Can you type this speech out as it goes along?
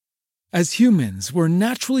As humans, we're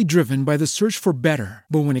naturally driven by the search for better.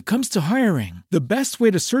 But when it comes to hiring, the best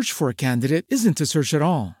way to search for a candidate isn't to search at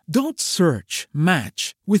all. Don't search,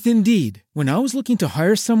 match with Indeed. When I was looking to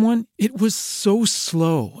hire someone, it was so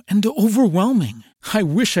slow and overwhelming. I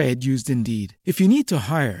wish I had used Indeed. If you need to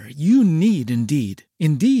hire, you need Indeed.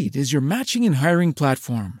 Indeed is your matching and hiring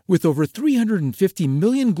platform with over 350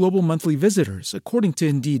 million global monthly visitors, according to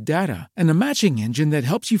Indeed data, and a matching engine that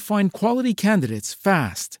helps you find quality candidates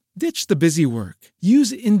fast. Ditch the busy work.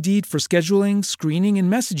 Use Indeed for scheduling, screening,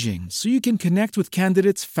 and messaging so you can connect with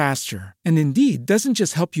candidates faster. And Indeed doesn't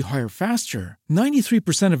just help you hire faster.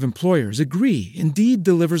 93% of employers agree Indeed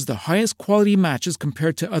delivers the highest quality matches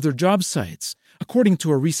compared to other job sites, according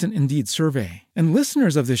to a recent Indeed survey. And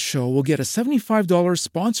listeners of this show will get a $75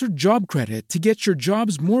 sponsored job credit to get your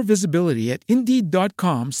jobs more visibility at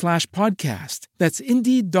Indeed.com/podcast. That's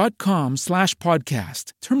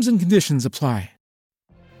Indeed.com/podcast. Terms and conditions apply.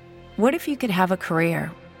 What if you could have a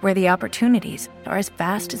career where the opportunities are as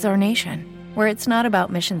vast as our nation, where it's not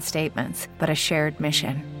about mission statements, but a shared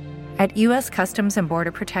mission? At U.S. Customs and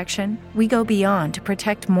Border Protection, we go beyond to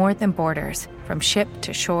protect more than borders. From ship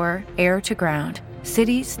to shore, air to ground,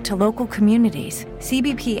 cities to local communities,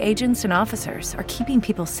 CBP agents and officers are keeping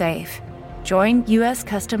people safe. Join U.S.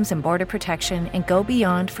 Customs and Border Protection and go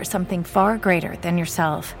beyond for something far greater than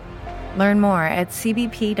yourself. Learn more at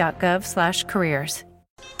cbp.gov/careers.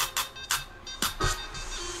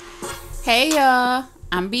 Hey y'all,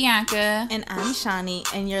 I'm Bianca. And I'm Shani,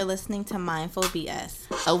 and you're listening to Mindful BS,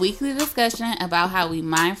 a weekly discussion about how we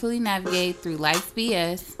mindfully navigate through life's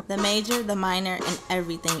BS. The major, the minor, and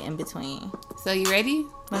everything in between. So you ready?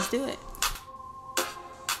 Let's do it.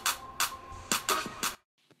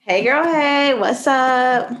 Hey girl, hey, what's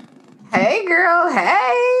up? Hey girl,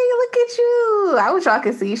 hey, look at you. I wish y'all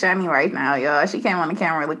could see Shani right now, y'all. She came on the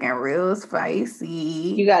camera looking real spicy.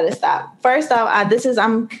 You gotta stop. First off, I'm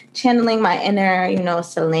channeling my inner,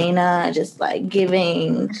 Selena, just like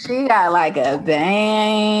giving. She got like a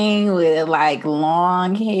bang with like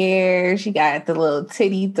long hair. She got the little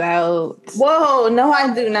titties out. Whoa, no,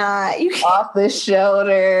 I do not. You off the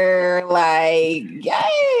shoulder, like,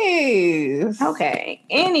 yes. Okay.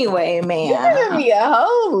 Anyway, man. You're giving me a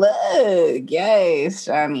whole look. Yes,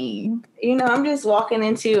 Shani. I'm just walking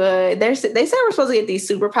into they said we're supposed to get these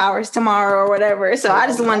superpowers tomorrow or whatever. So I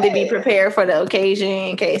just wanted to be prepared for the occasion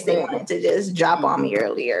in case they wanted to just drop on me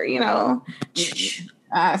earlier,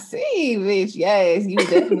 I see, bitch. Yes, you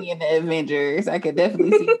definitely in the Avengers. I could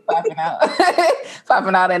definitely see you popping out.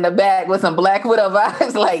 Popping out in the back with some Black Widow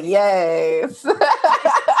vibes. Like, yes.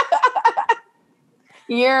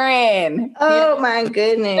 You're in. Oh, my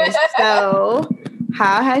goodness. So,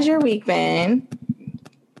 how has your week been?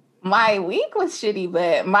 My week was shitty,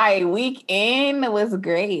 but my weekend was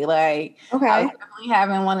great. Like, okay. I was definitely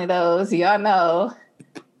having one of those. Y'all know,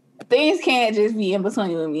 things can't just be in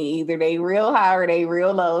between with me. Either they real high or they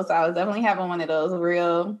real low. So I was definitely having one of those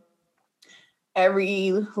real,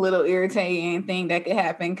 every little irritating thing that could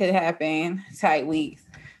happen type weeks.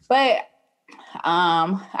 But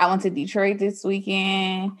I went to Detroit this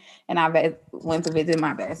weekend and I went to visit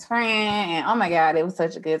my best friend. And oh my God, it was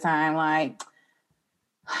such a good time. Like,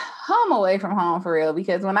 home away from home for real.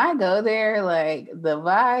 Because when I go there, like, the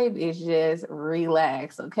vibe is just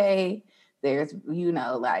relaxed, okay? There's,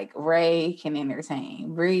 like, Ray can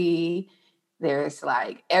entertain Bree. There's,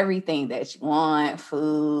 like, everything that you want,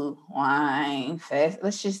 food, wine, fest.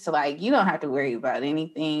 It's just, like, you don't have to worry about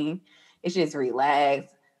anything. It's just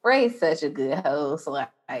relaxed. Ray's such a good host.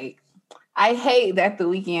 Like, I hate that the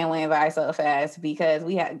weekend went by so fast because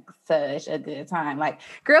we had such a good time. Like,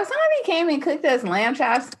 girl, somebody came and cooked us lamb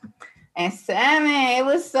chops and salmon. It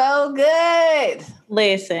was so good.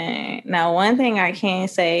 Listen, now one thing I can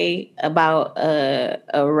say about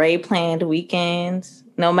a Ray planned weekends,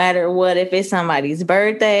 no matter what, if it's somebody's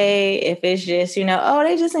birthday, if it's just,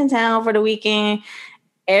 they just in town for the weekend,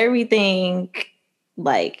 everything,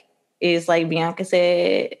 like, is like Bianca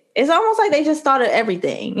said, it's almost like they just thought of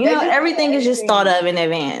everything. Everything is just thought of in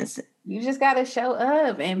advance. You just got to show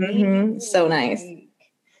up and be so nice.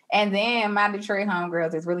 And then my Detroit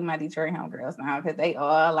homegirls, it's really my Detroit homegirls now because they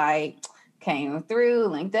all like came through,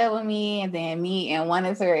 linked up with me, and then me and one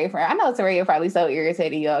of Teraya friends. I know Teraya probably so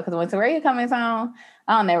irritated y'all because when Teraya comes in town,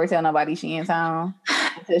 I don't never tell nobody she in town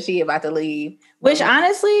until she about to leave. Which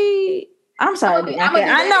honestly, I'm sorry. No.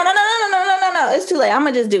 It's too late. I'm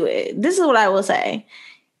gonna just do it. This is what I will say.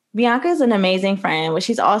 Bianca is an amazing friend, but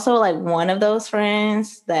she's also like one of those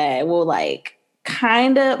friends that will like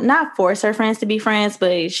kind of not force her friends to be friends,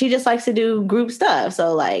 but she just likes to do group stuff.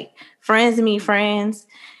 So like friends meet friends.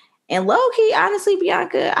 And low-key, honestly,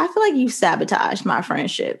 Bianca, I feel like you sabotaged my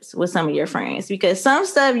friendships with some of your friends because some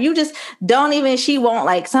stuff you just don't even, she won't,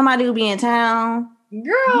 like somebody will be in town.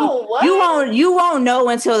 Girl, what? You won't know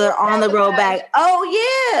until they're on the road back.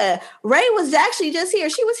 Oh yeah, Ray was actually just here.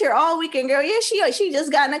 She was here all weekend, girl. Yeah, she just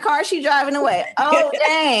got in the car. She driving away. Oh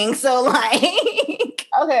dang. So like,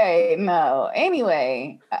 okay, no.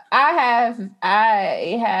 Anyway, I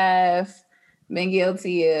have been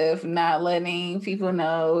guilty of not letting people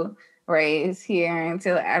know Ray is here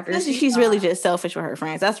until after. She's really just selfish with her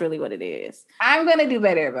friends. That's really what it is. I'm gonna do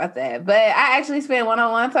better about that. But I actually spent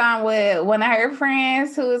one-on-one time with one of her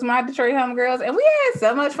friends who is my Detroit homegirls, and we had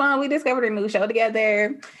so much fun. We discovered a new show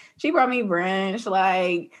together. She brought me brunch.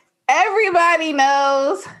 Like, everybody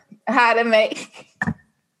knows how to make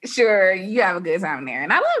sure you have a good time there,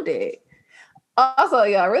 and I loved it. Also,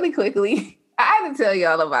 y'all, really quickly, I have to tell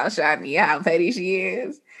y'all about Shani, how petty she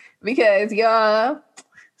is, because y'all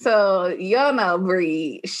know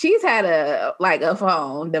Bree, she's had a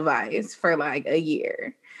phone device for like a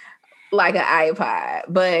year, like an iPod.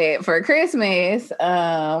 But for Christmas,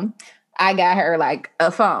 I got her like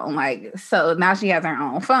a phone. Like, so now she has her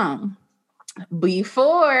own phone.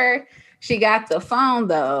 Before she got the phone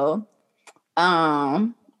though,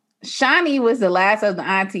 Shani was the last of the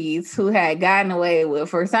aunties who had gotten away with,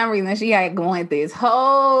 for some reason, she had going this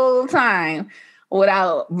whole time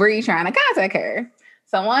without Bree trying to contact her.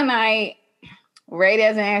 So one night, Ray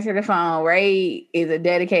doesn't answer the phone. Ray is a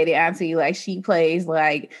dedicated auntie. Like, she plays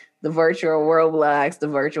like the virtual Roblox, the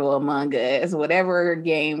virtual Among Us, whatever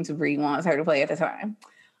games Bree wants her to play at the time.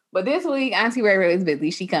 But this week, Auntie Ray was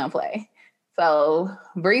busy. She couldn't play. So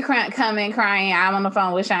Bree coming crying. I'm on the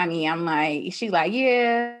phone with Shani. I'm like, she like,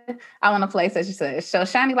 yeah, I want to play such and such. So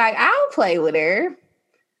Shani like, I'll play with her.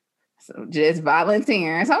 So just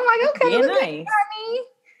volunteering. So I'm like, okay, nice. Shani.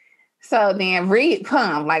 So then Bree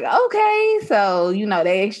pumped, like, okay. So, you know,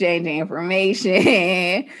 they exchanging information.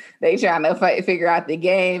 They trying to figure out the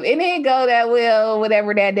game. It didn't go that well,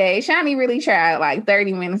 whatever that day. Shani really tried like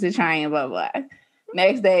 30 minutes to try and blah, blah.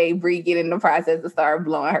 Next day, Bree get in the process to start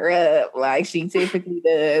blowing her up like she typically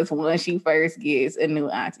does when she first gets a new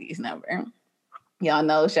auntie's number. Y'all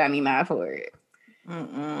know Shani not for it.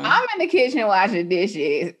 I'm in the kitchen washing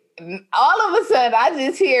dishes. All of a sudden, I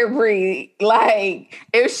just hear Bree, like,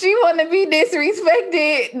 if she want to be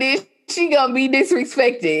disrespected, then she gonna be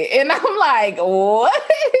disrespected. And I'm like, what?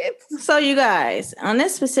 So you guys, on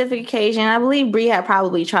this specific occasion, I believe Bree had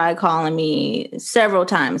probably tried calling me several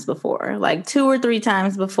times before, like 2 or 3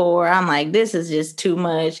 times before. I'm like, this is just too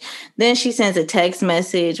much. Then she sends a text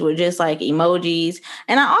message with just like emojis.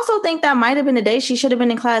 And I also think that might have been the day she should have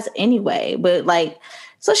been in class anyway. But like,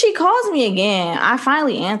 so she calls me again. I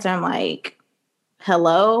finally answer. I'm like,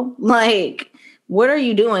 hello? Like, what are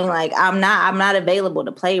you doing? Like, I'm not available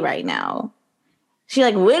to play right now. She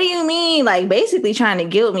like, what do you mean? Like, basically trying to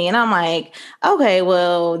guilt me. And I'm like, okay,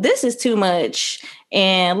 well, this is too much.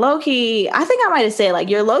 And low-key, I think I might have said, like,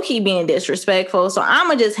 you're low-key being disrespectful. So I'm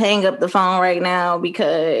going to just hang up the phone right now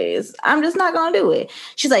because I'm just not going to do it.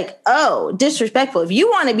 She's like, oh, disrespectful. If you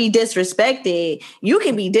want to be disrespected, you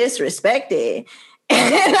can be disrespected.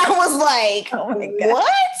 And I was like, oh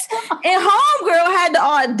what? And homegirl had the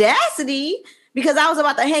audacity, because I was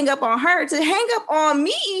about to hang up on her, to hang up on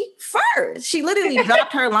me first. She literally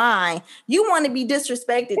dropped her line. You want to be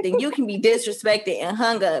disrespected, then you can be disrespected, and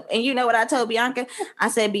hung up. And you know what I told Bianca? I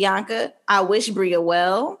said, Bianca, I wish Bria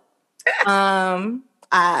well.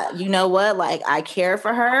 You know what? Like, I care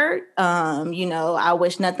for her. You know, I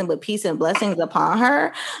wish nothing but peace and blessings upon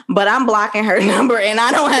her, but I'm blocking her number and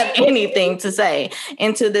I don't have anything to say.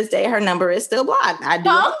 And to this day, her number is still blocked. I do.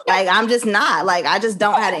 Like, I'm just not, like, I just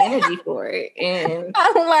don't have the energy for it. And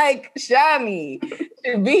I'm like, Shani,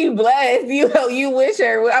 be blessed. You wish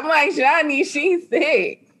her. I'm like, Shani, she's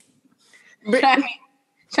sick.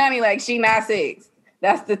 Shani, like, she not 6.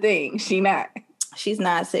 That's the thing. She's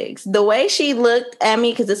not 6. The way she looked at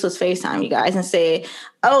me, because this was FaceTime, you guys, and said,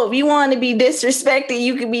 oh, if you want to be disrespected,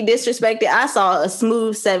 you can be disrespected. I saw a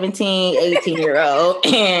smooth 17, 18-year-old,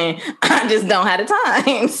 and I just don't have the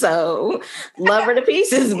time. So love her to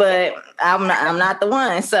pieces, but I'm not the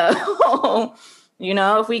one. So, you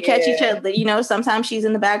know, if we catch each other, you know, sometimes she's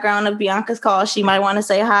in the background of Bianca's call. She might want to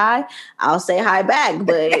say hi. I'll say hi back,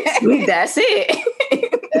 but that's it.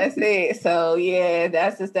 That's it. So yeah,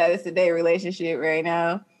 that's the status of their relationship right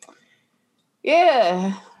now.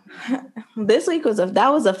 Yeah. This week was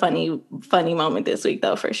a funny moment this week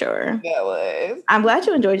though, for sure. That was. I'm glad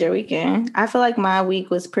you enjoyed your weekend. I feel like my week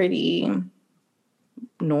was pretty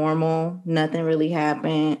normal. Nothing really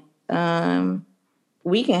happened.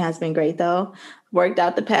 Weekend has been great though. Worked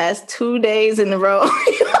out the past 2 days in a row.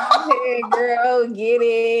 ahead, girl. Get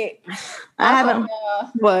it. I haven't.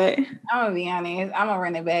 What? I'm gonna be honest. I'm gonna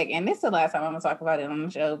run it back, and this is the last time I'm gonna talk about it on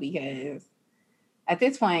the show because at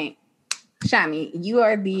this point, Shani, you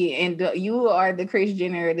are the Kris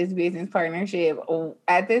Jenner of this business partnership.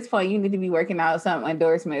 At this point, you need to be working out some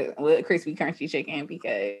endorsement with Crispy Crunchy Chicken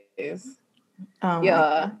because.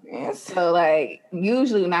 Yeah. So like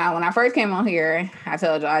usually now when I first came on here, I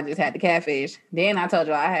told you I just had the catfish. Then I told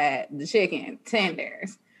you I had the chicken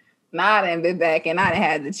tenders. Now I done been back and I done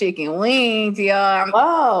had the chicken wings, y'all.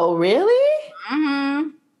 Oh, really? Mm-hmm.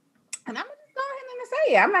 And I'm gonna just go ahead and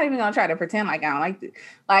say it. I'm not even gonna try to pretend like I don't like this.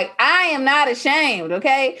 Like I am not ashamed,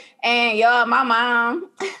 okay? And y'all, my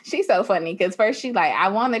mom, she's so funny because first she like, I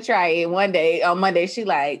want to try it one day. On Monday, she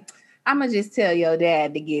like, I'm gonna just tell your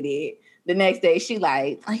dad to get it. The next day, she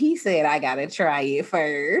like, he said I gotta try it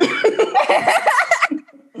first.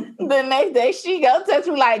 The next day, she go touch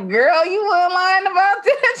me like, girl, you weren't lying about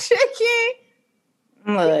that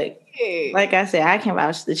chicken. Look, like I said, I can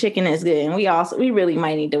vouch the chicken is good. And we really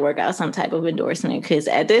might need to work out some type of endorsement because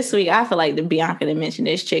at this week, I feel like the Bianca done mentioned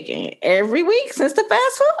this chicken every week since the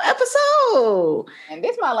fast food episode. And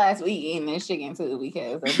this is my last week eating this chicken too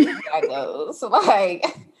because of these tacos. So like...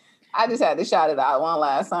 I just had to shout it out one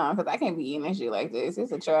last time because I can't be eating that shit like this.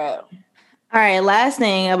 It's a trap. All right, last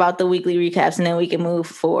thing about the weekly recaps, and then we can move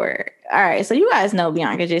forward. All right, so you guys know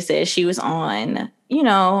Bianca just said she was on,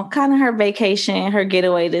 kind of her vacation, her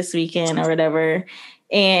getaway this weekend or whatever.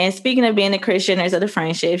 And speaking of being the Kris Jenners of the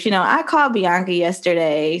friendships, I called Bianca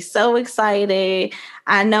yesterday. So excited.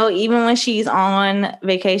 I know even when she's on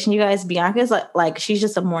vacation, you guys, Bianca's like she's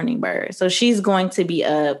just a morning bird. So she's going to be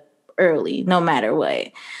up early no matter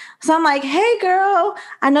what. So I'm like, hey, girl,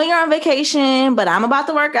 I know you're on vacation, but I'm about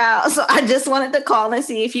to work out. So I just wanted to call and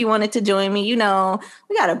see if you wanted to join me. We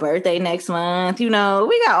got a birthday next month. We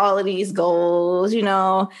got all of these goals.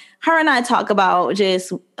 Her and I talk about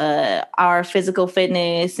just our physical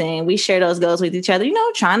fitness and we share those goals with each other,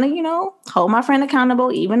 trying to, hold my friend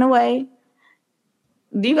accountable even away.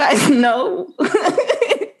 Do you guys know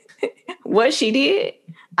what she did?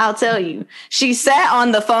 I'll tell you. She sat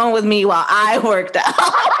on the phone with me while I worked out.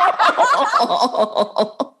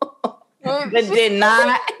 But did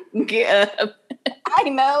not get up. I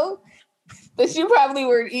know. But you probably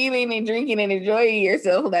were eating and drinking and enjoying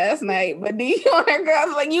yourself last night. But you and her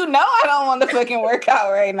girls like, I don't want to fucking work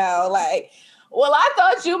out right now. Like, well, I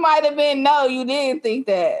thought you might have been, no, you didn't think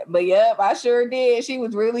that. But yep, I sure did. She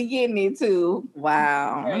was really getting it too.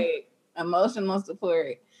 Wow. Right. Emotional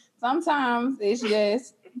support. Sometimes it's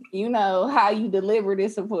just, how you deliver the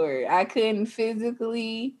support. I couldn't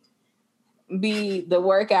physically be the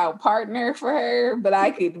workout partner for her, but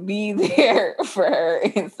I could be there for her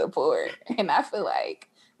in support. And I feel like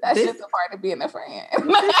that's just a part of being a friend.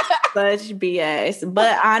 Such BS.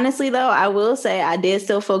 But honestly, though, I will say I did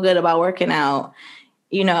still feel good about working out,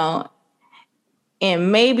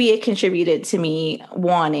 and maybe it contributed to me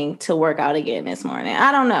wanting to work out again this morning.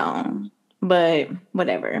 I don't know. But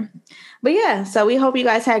whatever. But yeah, so we hope you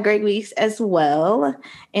guys had great weeks as well.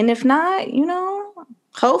 And if not,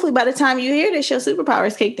 hopefully by the time you hear this, your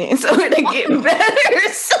superpowers kicked in. So it'll get better.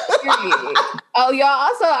 Oh, y'all,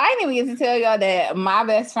 also, I didn't even get to tell y'all that my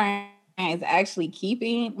best friend is actually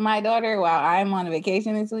keeping my daughter while I'm on a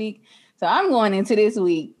vacation this week. So I'm going into this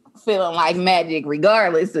week feeling like magic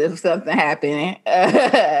regardless of something happening.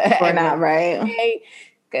 Or not, right?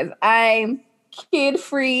 Because I'm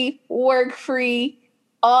kid-free, work-free,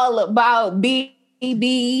 all about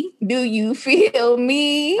BB. Do you feel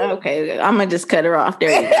me? Okay, I'm going to just cut her off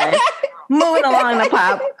there. Moving along to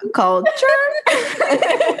pop culture.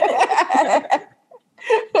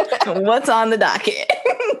 What's on the docket?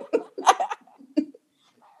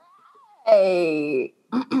 Hey.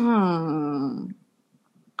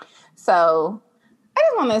 So, I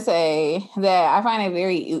just want to say that I find it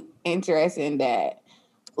very interesting that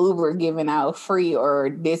Uber giving out free or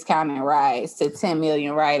discounted rides to 10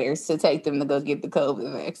 million riders to take them to go get the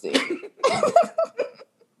COVID vaccine.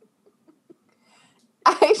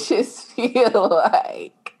 I just feel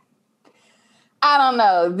like, I don't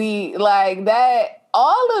know,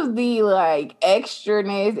 all of the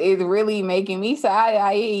extraness is really making me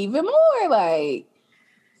side-eye even more.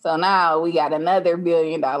 So now we got another $1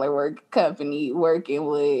 billion work company working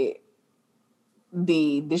with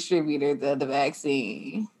the distributors of the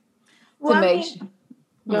vaccine Go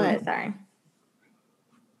ahead, sorry.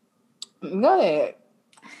 Go ahead.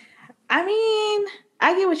 I mean,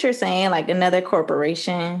 I get what you're saying, another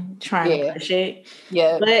corporation trying to push it.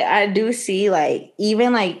 Yeah. But I do see,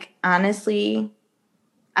 even honestly,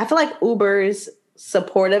 I feel like Uber's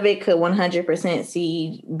support of it could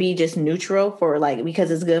 100% be just neutral for like,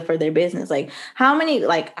 because it's good for their business. Like how many,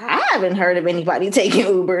 like I haven't heard of anybody taking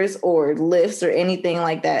Ubers or Lyfts or anything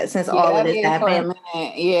like that since all of this happened.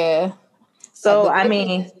 Yeah. So I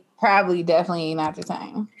mean, probably definitely not the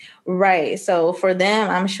time. Right. So for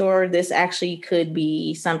them, I'm sure this actually could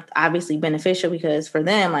be some obviously beneficial, because for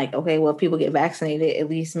them, like, okay, well, if people get vaccinated, at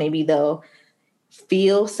least maybe they'll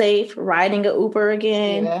feel safe riding an Uber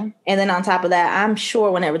again. Yeah. And then on top of that, I'm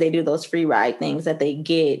sure whenever they do those free ride things that they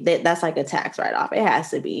get, that's like a tax write-off. It has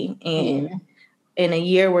to be. And in a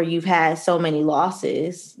year where you've had so many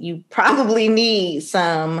losses, you probably need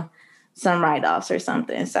some write-offs or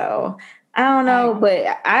something. So I don't know,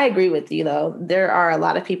 but I agree with you though. There are a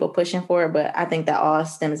lot of people pushing for it, but I think that all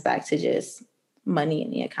stems back to just money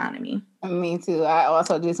in the economy. Me too. I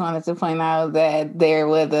also just wanted to point out that there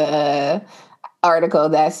was a article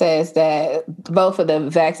that says that both of the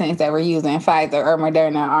vaccines that we're using, Pfizer or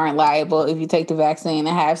Moderna, aren't liable if you take the vaccine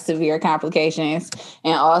and have severe complications,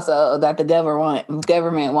 and also that the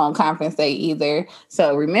government won't compensate either.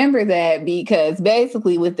 So remember that, because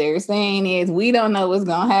basically what they're saying is we don't know what's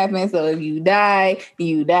going to happen. So if you die,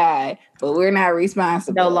 you die, but we're not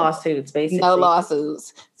responsible. No lawsuits, basically. No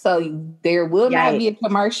lawsuits. So there will not be a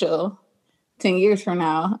commercial 10 years from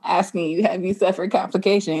now asking you, have you suffered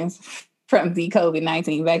complications from the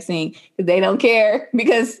COVID-19 vaccine? They don't care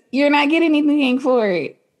because you're not getting anything for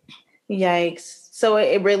it. Yikes. So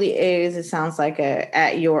it really is, it sounds like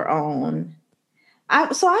at your own.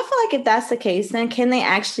 So I feel like if that's the case, then can they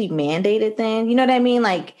actually mandate it then? You know what I mean?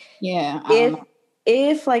 Like, yeah.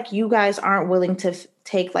 If like you guys aren't willing to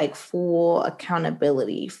take like full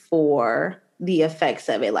accountability for the effects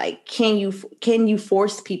of it, like can you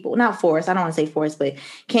force people, not force, I don't want to say force, but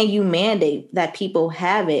can you mandate that people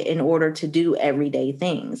have it in order to do everyday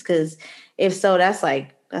things? Because if so, that's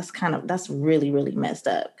really, really messed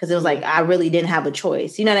up, because it was like I really didn't have a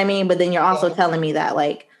choice, you know what I mean? But then you're also telling me that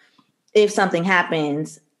like if something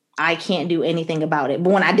happens, I can't do anything about it,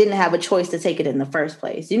 but when I didn't have a choice to take it in the first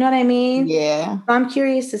place, you know what I mean? Yeah. So I'm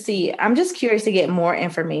just curious to get more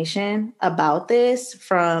information about this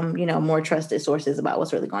from, more trusted sources about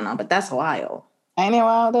what's really going on. But that's wild. Ain't it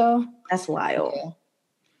wild though? That's wild.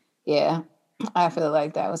 Yeah. I feel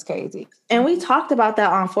like that was crazy. And we talked about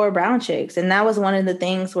that on 4 Brown Chicks. And that was one of the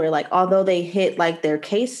things where, like, although they hit like their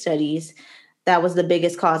case studies, that was the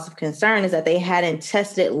biggest cause of concern, is that they hadn't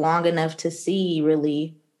tested it long enough to see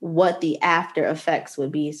really what the after effects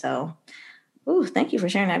would be. So, thank you for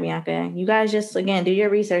sharing that, Bianca. You guys just, again, do your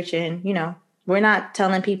research, and, we're not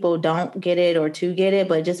telling people don't get it or to get it,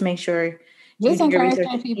 but just make sure. Just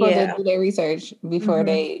encouraging people to do their research before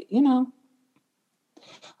they,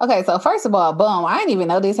 Okay, so first of all, boom, I didn't even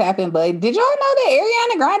know this happened, but did y'all know that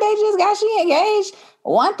Ariana Grande just got engaged?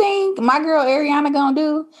 One thing my girl Ariana gonna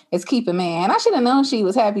do is keep a man. I should have known she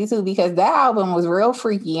was happy too, because that album was real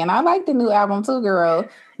freaky, and I like the new album too, girl.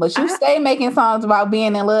 But you stay making songs about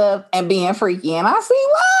being in love and being freaky, and I see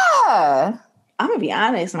why. I'm gonna be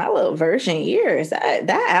honest, my little virgin years, that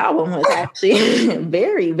album was actually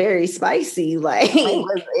very, very spicy. Like it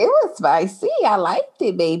was spicy. I liked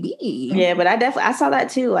it, baby. Yeah, but I saw that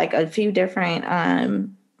too. Like a few different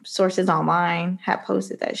sources online had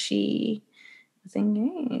posted that she was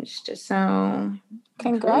engaged. So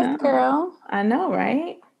congrats, girl. I know,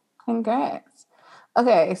 right? Congrats.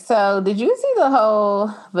 Okay, so did you see the whole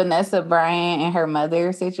Vanessa Bryant and her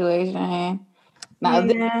mother situation? Now,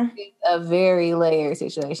 this is a very layered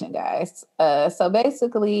situation, guys. So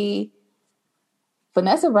basically,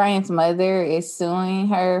 Vanessa Bryant's mother is suing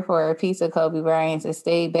her for a piece of Kobe Bryant's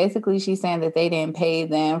estate. Basically, she's saying that they didn't pay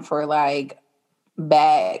them for like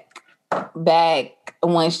back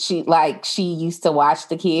when she used to watch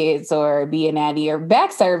the kids or be a nanny, or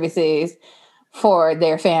back services for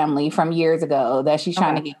their family from years ago that she's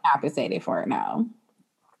trying to get compensated for now.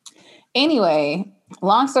 Anyway,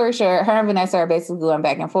 long story short, her and Vanessa are basically going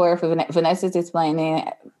back and forth. Vanessa's explaining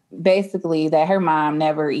basically that her mom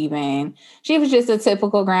she was just a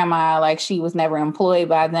typical grandma. Like, she was never employed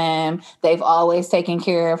by them. They've always taken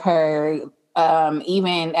care of her,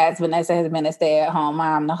 even as Vanessa has been a stay-at-home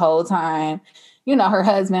mom the whole time. Her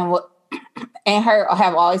husband and her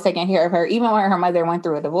have always taken care of her. Even when her mother went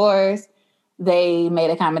through a divorce, they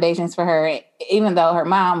made accommodations for her, even though her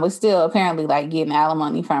mom was still apparently like getting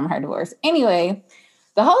alimony from her divorce. Anyway,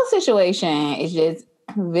 the whole situation is just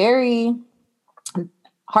very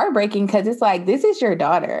heartbreaking, because it's like, this is your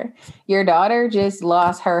daughter. Your daughter just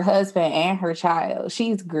lost her husband and her child.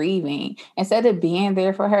 She's grieving. Instead of being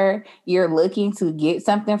there for her, you're looking to get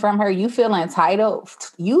something from her. You feel entitled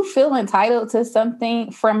to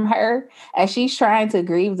something from her as she's trying to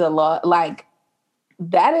grieve the loss. Like,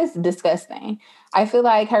 that is disgusting. I feel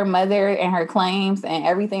like her mother and her claims and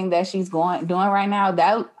everything that she's doing right now,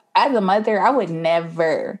 that as a mother, I would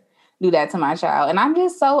never do that to my child. And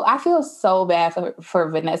I feel so bad for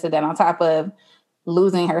Vanessa that on top of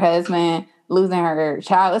losing her husband, losing her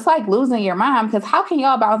child, it's like losing your mom, because how can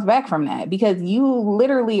y'all bounce back from that? Because you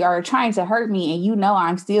literally are trying to hurt me and you know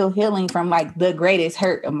I'm still healing from like the greatest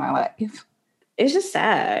hurt of my life. It's just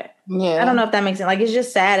sad. Yeah. I don't know if that makes sense. Like, it's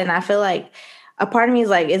just sad. And I feel like a part of me is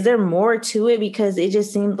like, is there more to it? Because it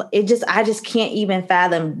just seems, I just can't even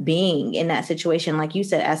fathom being in that situation. Like you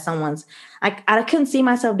said, as someone's, I couldn't see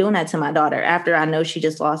myself doing that to my daughter after I know she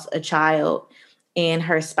just lost a child and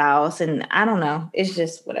her spouse. And I don't know. It's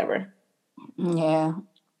just whatever. Yeah.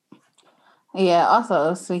 Yeah.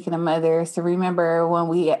 Also, speaking of mothers, I remember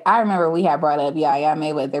we had brought up Yaya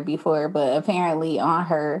Mayweather before, but apparently on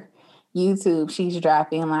her YouTube, she's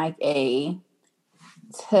dropping like a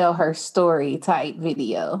tell her story type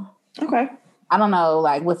video. Okay. I don't know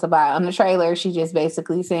like what's about. On the trailer, she just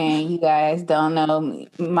basically saying, you guys don't know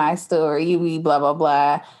my story, you be blah, blah,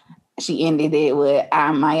 blah. She ended it with,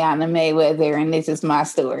 I'm Mayana Mayweather and this is my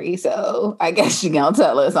story. So I guess she's going to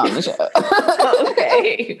tell us on the show.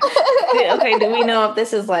 Okay. Okay. Do we know if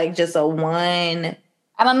this is like just a one?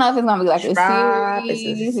 I don't know if it's going to be like a drop,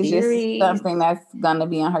 series. It's just something that's going to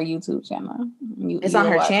be on her YouTube channel. It's on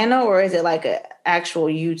her channel, or is it like an actual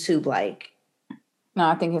YouTube like? No,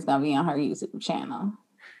 I think it's going to be on her YouTube channel.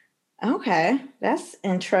 Okay. That's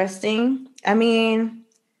interesting. I mean,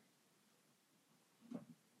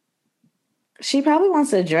 she probably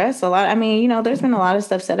wants to address a lot. I mean, you know, there's been a lot of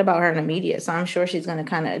stuff said about her in the media, so I'm sure she's going to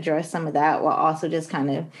kind of address some of that while also just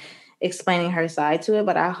kind of explaining her side to it.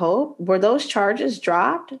 But I hope, were those charges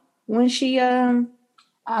dropped when she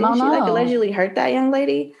I don't know, like allegedly hurt that young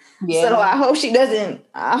lady? Yeah. So I hope she doesn't.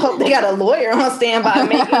 I hope they got a lawyer on standby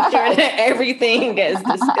making sure that everything gets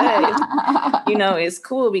discussed, you know, is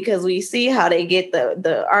cool, because we see how they get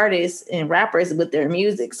the artists and rappers with their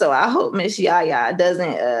music. So I hope Miss Yaya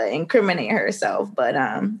doesn't incriminate herself. But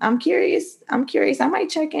I'm curious. I might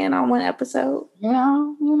check in on one episode. You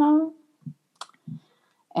know.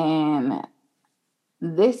 And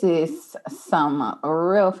this is some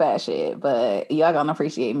real fat shit, but y'all gonna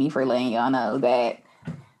appreciate me for letting y'all know that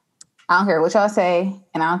I don't care what y'all say,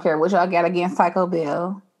 and I don't care what y'all got against Taco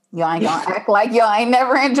Bell. Y'all ain't gonna act like y'all ain't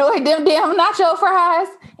never enjoyed them damn nacho fries.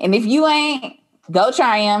 And if you ain't, go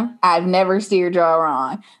try them. I've never steered y'all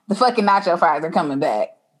wrong. The fucking nacho fries are coming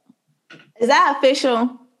back. Is that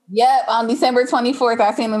official? Yep, on December 24th.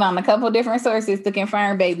 I seen it on a couple different sources to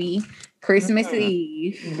confirm, baby. Christmas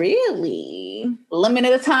Eve. Really?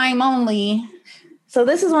 Limited time only. So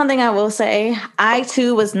this is one thing I will say. I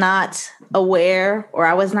too was not aware, or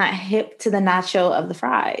I was not hip to the nacho of the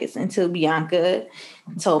fries until Bianca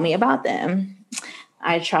told me about them.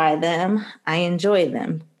 I tried them. I enjoyed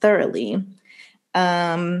them thoroughly.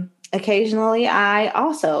 Occasionally, I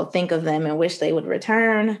also think of them and wish they would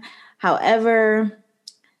return. However,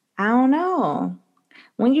 I don't know.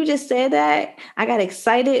 When you just said that, I got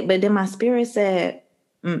excited, but then my spirit said,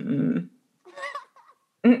 mm-mm.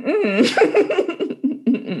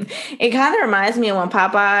 It kind of reminds me of when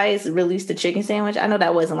Popeyes released the chicken sandwich. I know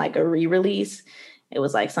that wasn't like a re-release. It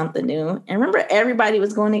was like something new. And remember, everybody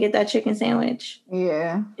was going to get that chicken sandwich?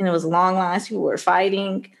 Yeah. And it was long lines. People were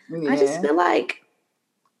fighting. Yeah. I just feel like,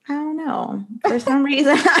 I don't know. For some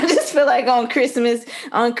reason, I just feel like on Christmas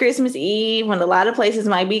Eve, when a lot of places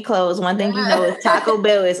might be closed, one thing you know is Taco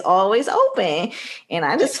Bell is always open. And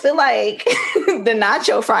I just feel like the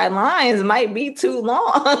nacho fried lines might be too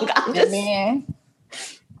long.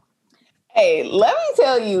 Hey, let me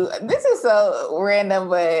tell you, this is so random,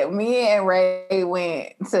 but me and Ray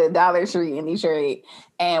went to Dollar Tree in Detroit,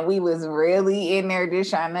 and we was really in there just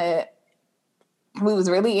trying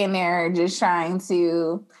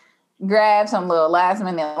to grab some little last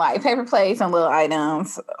minute like paper plates, some little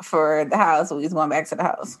items for the house. We was going back to the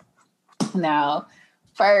house. Now,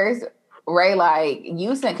 first, Ray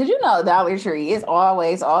you said, because you know Dollar Tree is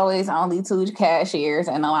always only 2 cashiers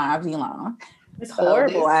and the line be long. It's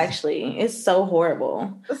horrible, actually. It's so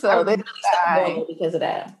horrible. So this time, because of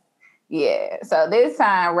that. Yeah. So this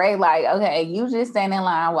time, Ray okay, you just stand in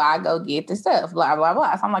line while I go get the stuff, blah, blah,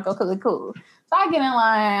 blah. So I'm like, okay, cool. So I get in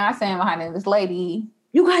line, I stand behind this lady.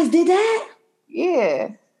 You guys did that? Yeah.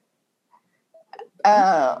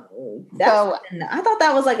 I thought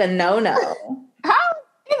that was like a no-no. How?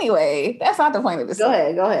 Anyway, that's not the point of the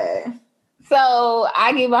story. Go ahead. So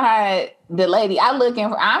I get behind the lady. I'm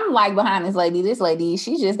like behind this lady. This lady,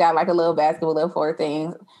 she just got like a little basket with little 4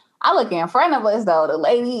 things. I look in front of us though. The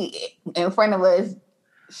lady in front of us,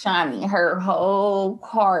 Shawnee, her whole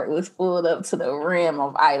cart was filled up to the rim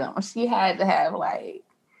of items. She had to have like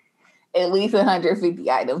at least 150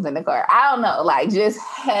 items in the cart. I don't know, like just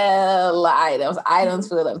hella items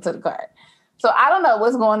filled up to the cart. So I don't know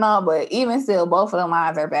what's going on, but even still, both of the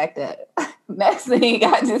lines are backed up. Next thing,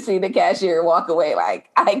 I just see the cashier walk away like,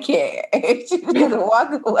 I can't. And she just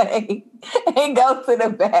walk away and go to the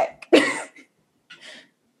back.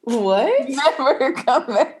 What? Never come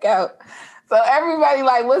back out. So everybody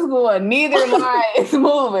like, what's going on? Neither line is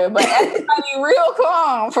moving, but everybody real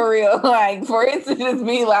calm for real. Like, for it to just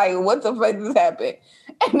be like, what the fuck just happened?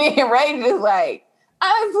 And then Ray just like,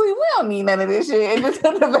 honestly, we don't need none of this shit. And just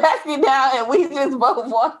took the basket down and we just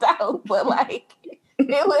both walked out. But like,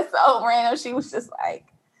 it was so random. She was just like,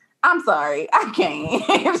 I'm sorry, I can't.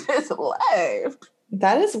 And just left.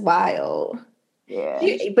 That is wild. Yeah.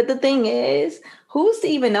 But the thing is, who's to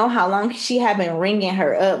even know how long she had been ringing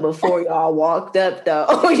her up before y'all walked up,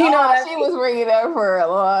 though? You know, she was ringing up for a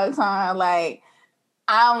long time. Like,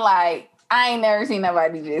 I'm like, I ain't never seen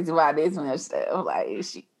nobody just buy this much stuff. Like,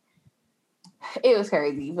 it was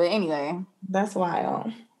crazy. But anyway, that's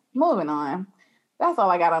wild. Moving on. That's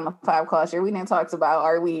all I got on the pop culture. We didn't talk about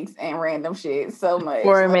our weeks and random shit so much.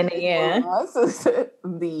 For a minute, yeah.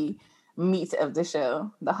 The meat of the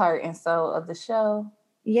show, the heart and soul of the show.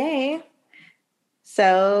 Yay.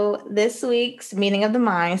 So this week's Meeting of the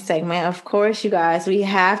Mind segment, of course, you guys, we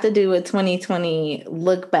have to do a 2020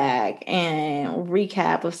 look back and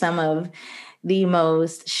recap of some of the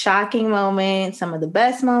most shocking moments, some of the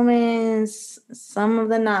best moments, some of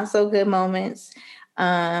the not so good moments,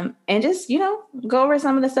 and just, you know, go over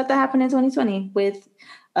some of the stuff that happened in 2020 with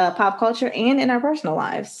pop culture and in our personal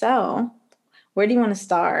lives. So where do you want to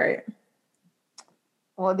start?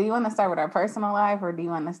 Well, do you want to start with our personal life or do you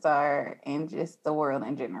want to start in just the world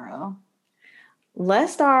in general?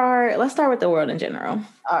 Let's start with the world in general.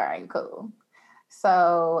 All right, cool.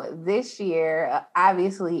 So this year,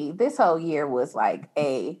 obviously, this whole year was like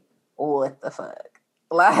what the fuck?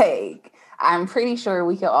 Like, I'm pretty sure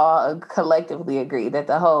we can all collectively agree that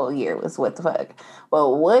the whole year was what the fuck. But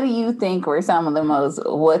what do you think were some of the most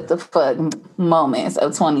what the fuck moments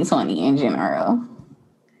of 2020 in general?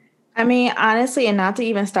 I mean, honestly, and not to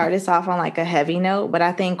even start this off on like a heavy note, but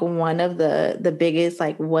I think one of the biggest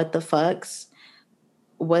like what the fucks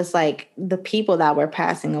was like the people that were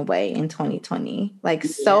passing away in 2020. Like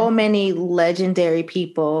so many legendary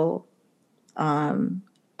people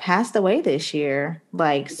passed away this year.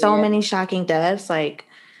 Like so many shocking deaths. Like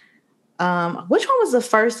which one was the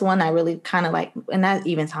first one I really kind of like, and that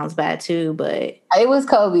even sounds bad too, but it was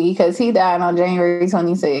Kobe because he died on January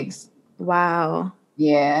 26th. Wow.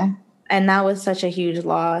 Yeah. And that was such a huge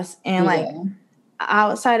loss. And like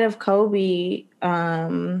outside of Kobe,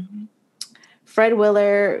 Fred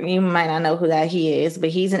Willard, you might not know who that he is, but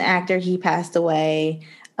he's an actor. He passed away.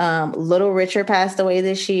 Little Richard passed away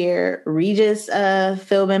this year. Regis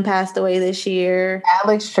Philbin passed away this year.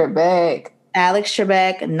 Alex Trebek.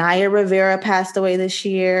 Naya Rivera passed away this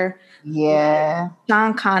year. Yeah.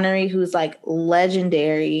 Sean Connery, who's like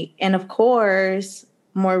legendary. And of course,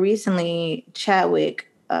 more recently, Chadwick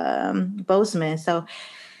Boseman. So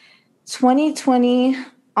 2020,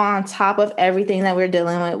 on top of everything that we're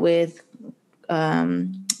dealing with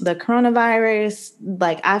the coronavirus,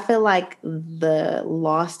 like I feel like the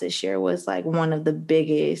loss this year was like one of the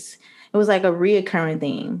biggest. It was like a reoccurring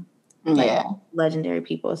theme. Like legendary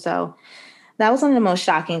people. So that was one of the most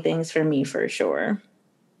shocking things for me, for sure.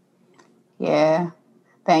 Yeah.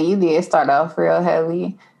 Dang, you did start off real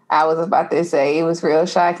heavy. I was about to say it was real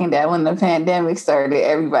shocking that when the pandemic started,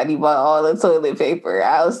 everybody bought all the toilet paper.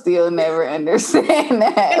 I'll still never understand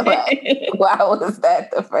that. Like, why was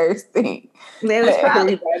that the first thing? It was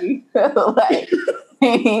probably everybody felt like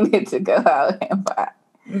they needed to go out and buy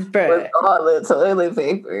with all the toilet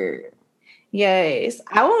paper. Yes.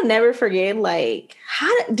 I will never forget, like,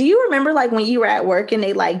 do you remember, like, when you were at work and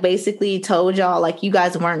they, like, basically told y'all, like, you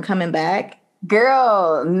guys weren't coming back?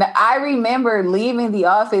 Girl, I remember leaving the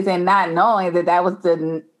office and not knowing that was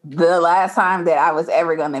the last time that I was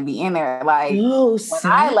ever going to be in there. Like, when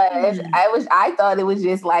I left, I thought it was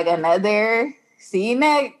just like another see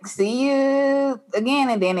you again.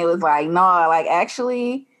 And then it was like, no, like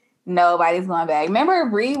actually nobody's going back. Remember,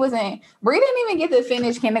 Bree didn't even get to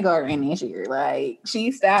finish kindergarten this year. Like,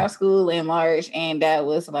 she stopped school in March, and that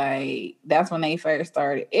was like, that's when they first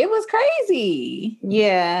started. It was crazy.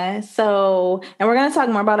 Yeah. So, and we're going to talk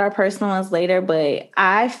more about our personal ones later, but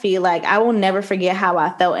I feel like I will never forget how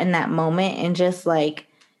I felt in that moment, and just like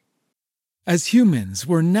As humans,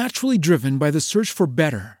 we're naturally driven by the search for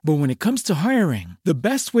better. But when it comes to hiring, the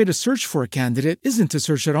best way to search for a candidate isn't to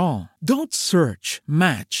search at all. Don't search,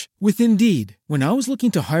 match with Indeed. When I was looking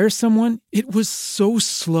to hire someone, it was so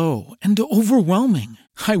slow and overwhelming.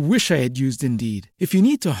 I wish I had used Indeed. If you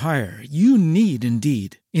need to hire, you need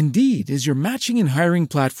Indeed. Indeed is your matching and hiring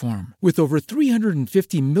platform with over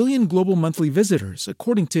 350 million global monthly visitors,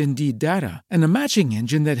 according to Indeed data, and a matching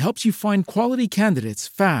engine that helps you find quality candidates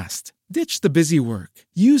fast. Ditch the busy work.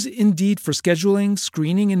 Use Indeed for scheduling,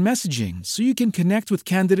 screening, and messaging so you can connect with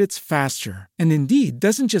candidates faster. And Indeed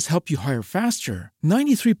doesn't just help you hire faster.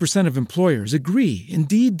 93% of employers agree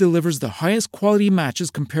Indeed delivers the highest quality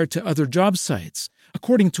matches compared to other job sites,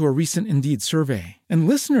 according to a recent Indeed survey. And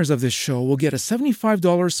listeners of this show will get a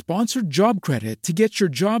 $75 sponsored job credit to get your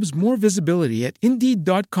jobs more visibility at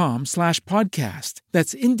Indeed.com/podcast.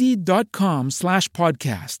 That's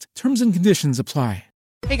Indeed.com/podcast. Terms and conditions apply.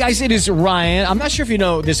 Hey guys, it is Ryan. I'm not sure if you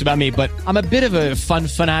know this about me, but I'm a bit of a fun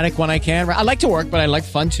fanatic when I can. I like to work, but I like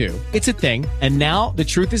fun too. It's a thing. And now the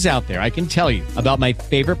truth is out there. I can tell you about my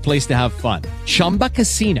favorite place to have fun. Chumba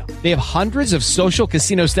Casino. They have hundreds of social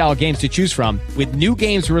casino style games to choose from with new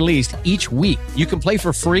games released each week. You can play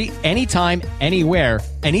for free anytime, anywhere.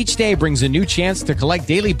 And each day brings a new chance to collect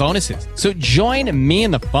daily bonuses. So join me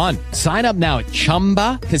in the fun. Sign up now at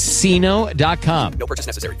ChumbaCasino.com. No purchase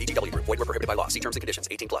necessary. VGW Group. Void where prohibited by law. See terms and conditions.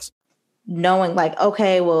 18+. Knowing like,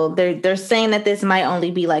 okay, well, they're saying that this might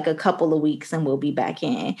only be like a couple of weeks and we'll be back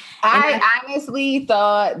in. I honestly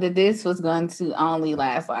thought that this was going to only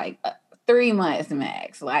last like 3 months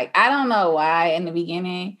max. Like, I don't know why in the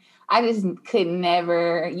beginning. I just you could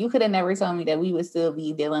have never told me that we would still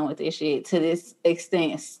be dealing with this shit to this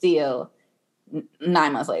extent still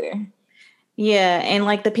 9 months later. Yeah. And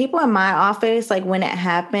like the people in my office, like when it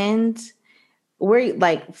happened, we're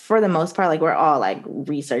like, for the most part, like we're all like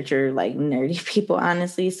researcher, like nerdy people,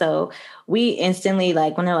 honestly. So we instantly,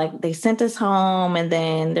 like when they're like, they sent us home and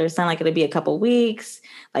then they're saying like it'll be a couple weeks,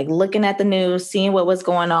 like looking at the news, seeing what was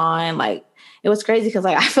going on, like, it was crazy because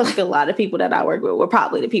like I feel like a lot of people that I work with were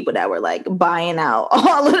probably the people that were like buying out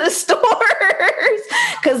all of the stores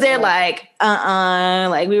because they're like,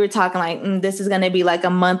 like we were talking like this is going to be like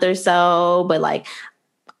a month or so. But like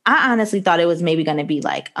I honestly thought it was maybe going to be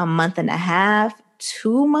like a month and a half,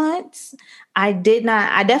 2 months. I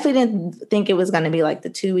definitely didn't think it was going to be like the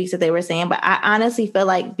 2 weeks that they were saying, but I honestly feel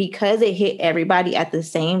like because it hit everybody at the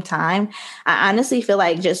same time, I honestly feel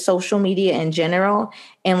like just social media in general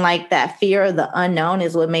and like that fear of the unknown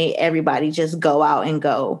is what made everybody just go out and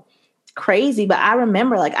go crazy. But I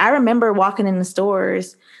remember walking in the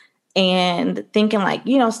stores and thinking like,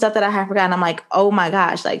 you know, stuff that I had forgotten. I'm like, oh my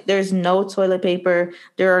gosh, like there's no toilet paper.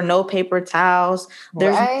 There are no paper towels.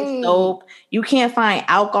 There's no soap. You can't find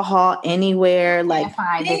alcohol anywhere. Like can't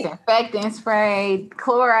find disinfectant spray,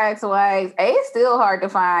 Clorox wipes. It's still hard to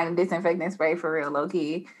find disinfectant spray for real, low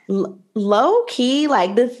key. Low key,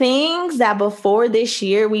 like the things that before this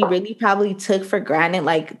year we really probably took for granted,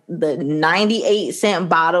 like the 98-cent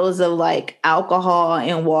bottles of like alcohol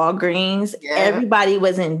in Walgreens. Yeah. Everybody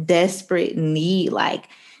was in desperate need. Like,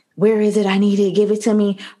 where is it? I need it. Give it to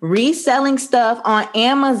me. Reselling stuff on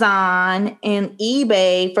Amazon and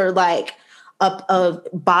eBay for like a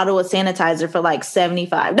bottle of sanitizer for like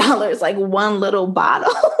 $75, like one little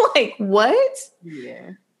bottle. Like what? Yeah.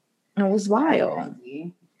 It was wild.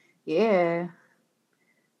 Yeah.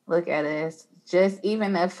 Look at us. Just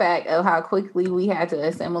even the fact of how quickly we had to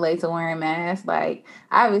assimilate to wearing masks. Like,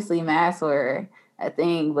 obviously masks were a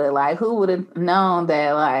thing, but like who would have known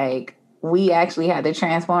that like we actually had to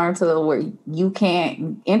transform to where you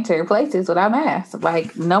can't enter places without masks.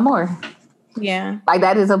 Like no more. Yeah. Like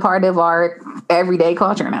that is a part of our everyday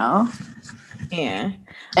culture now. Yeah.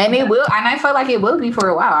 And it will, and I feel like it will be for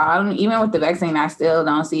a while. Even with the vaccine, I still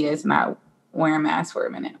don't see us not wearing masks for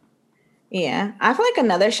a minute. Yeah. I feel like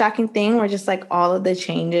another shocking thing were just like all of the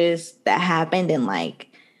changes that happened in like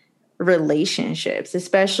relationships,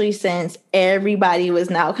 especially since everybody was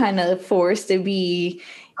now kind of forced to be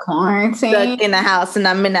quarantined, stuck in the house, and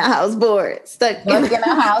I'm in the house bored. Stuck in the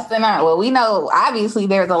house. Well, we know obviously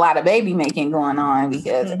there's a lot of baby making going on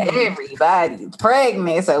because everybody's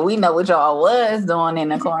pregnant, so we know what y'all was doing in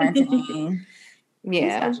the quarantine.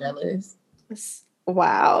 Yeah, I'm so jealous.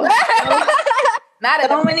 Wow, not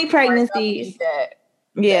so many pregnancies.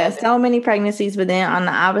 Yeah, so many pregnancies, but then on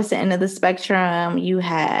the opposite end of the spectrum, you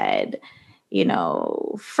had, you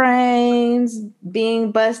know, friends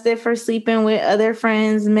being busted for sleeping with other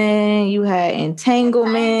friends' men. You had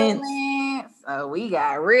entanglements. So we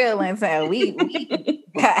got real until we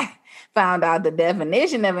got found out the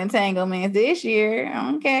definition of entanglements this year.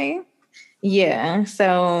 Okay. Yeah.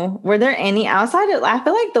 So were there any outside of, I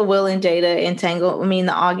feel like the Will and Jada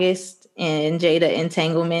the August and Jada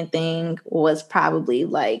entanglement thing was probably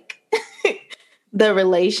like the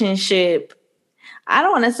relationship. I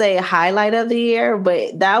don't want to say a highlight of the year,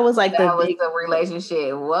 but that was like That was the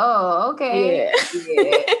relationship. Whoa, okay. Yeah.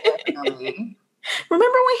 Yeah, definitely.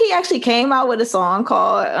 Remember when he actually came out with a song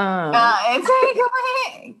called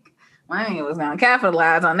Entanglement? My name was gonna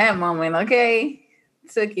capitalize on that moment, okay?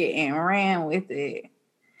 Took it and ran with it.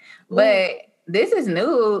 But this is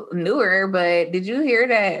newer, but did you hear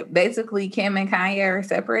that basically Kim and Kanye are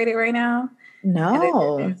separated right now?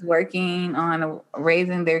 No. And they're working on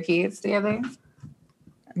raising their kids together?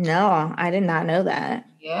 No, I did not know that.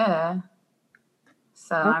 Yeah.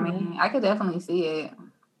 So, Okay. I mean, I could definitely see it.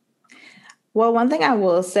 Well, one thing I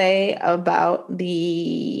will say about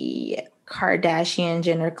the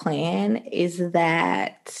Kardashian-Jenner clan is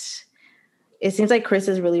that it seems like Kris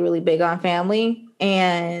is really, really big on family.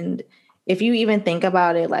 And if you even think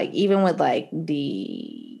about it, like even with like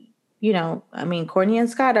Kourtney and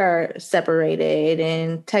Scott are separated,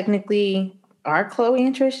 and technically are Khloe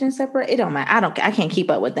and Tristan separate? It don't matter. I can't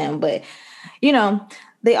keep up with them, but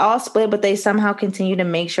they all split, but they somehow continue to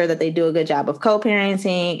make sure that they do a good job of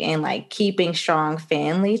co-parenting and like keeping strong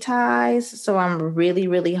family ties. So I'm really,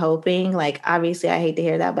 really hoping, like, obviously I hate to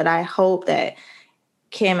hear that, but I hope that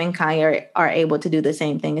Kim and Kanye are able to do the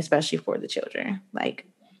same thing, especially for the children. Like,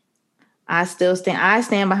 I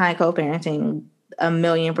stand behind co-parenting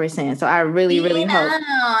 1,000,000%. So I really, really hope.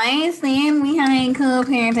 I stand behind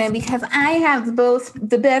co-parenting because I have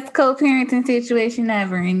the best co-parenting situation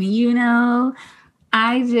ever. And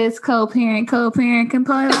I just co-parent completely.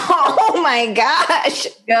 Oh my gosh.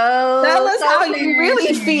 Go. Tell us how you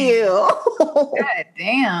really feel. God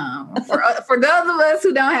damn. For those of us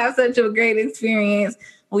who don't have such a great experience,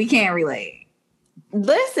 we can't relate.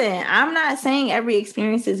 Listen, I'm not saying every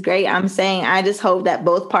experience is great. I'm saying I just hope that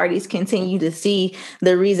both parties continue to see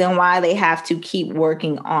the reason why they have to keep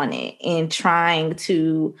working on it and trying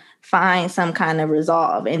to find some kind of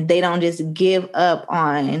resolve. And they don't just give up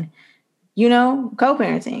on,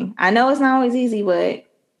 co-parenting. I know it's not always easy, but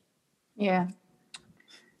yeah.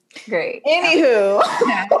 Great. Anywho,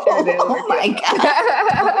 oh my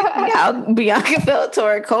God. Bianca felt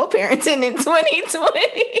toward co-parenting in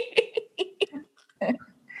 2020.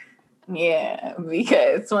 Yeah,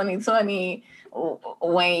 because 2020,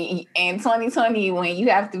 when you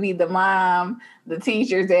have to be the mom, the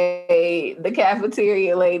teacher's aide, the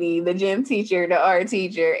cafeteria lady, the gym teacher, the art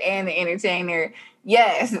teacher, and the entertainer,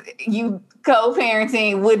 yes, you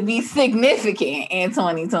co-parenting would be significant in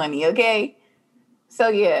 2020, okay? So,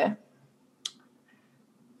 yeah.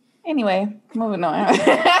 Anyway, moving on.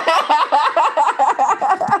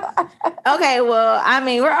 Okay, well,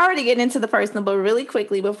 we're already getting into the personal, but really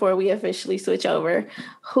quickly before we officially switch over,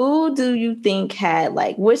 who do you think had,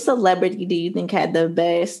 which celebrity do you think had the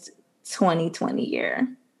best 2020 year?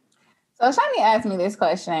 So Shani asked me this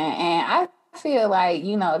question, and I feel like,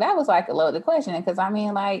 that was like a loaded question because,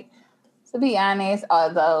 to be honest,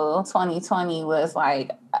 although 2020 was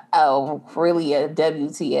really a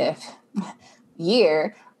WTF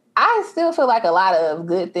year, I still feel like a lot of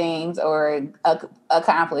good things or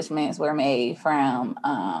accomplishments were made from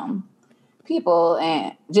people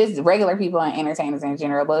and just regular people and entertainers in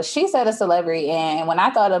general. But she said a celebrity, and when I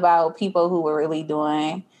thought about people who were really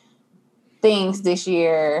doing things this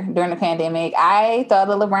year during the pandemic, I thought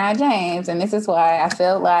of LeBron James, and this is why I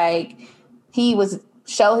felt like he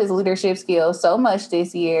show his leadership skills so much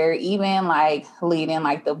this year, even leading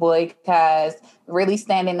the boycotts, really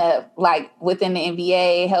standing up within the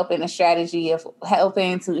NBA, helping to strategize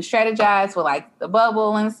for the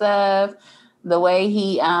bubble and stuff. The way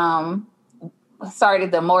he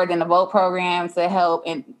started the More Than a Vote program to help,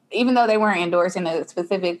 and even though they weren't endorsing a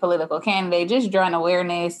specific political candidate, just drawing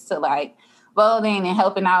awareness to voting and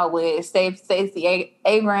helping out with Stacey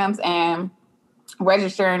Abrams and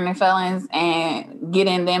registering their felons and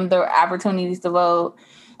getting them the opportunities to vote.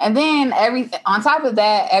 And then on top of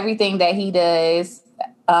that, everything that he does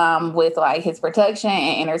with his production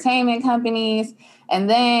and entertainment companies. And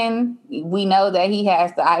then we know that he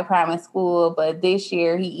has the I Promise School, but this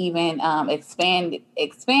year he even expanded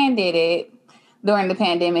it during the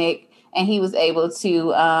pandemic, and he was able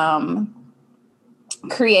to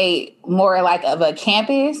create more of a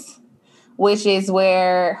campus, which is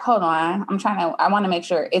where, hold on, I want to make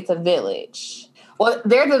sure it's a village. Well,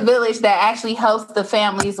 there's a village that actually helps the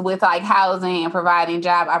families with housing and providing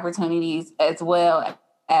job opportunities as well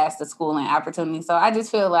as the schooling opportunities. So I just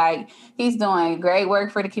feel like he's doing great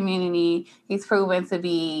work for the community. He's proven to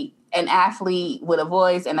be an athlete with a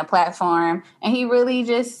voice and a platform. And he really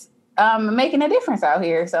just making a difference out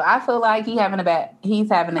here. So I feel like he had a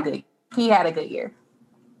good year.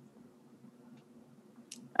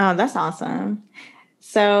 Oh, that's awesome.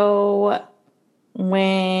 So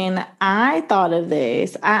when I thought of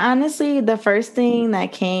this, I honestly, the first thing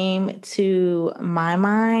that came to my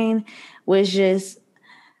mind was just,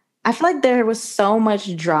 I feel like there was so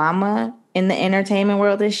much drama in the entertainment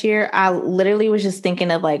world this year. I literally was just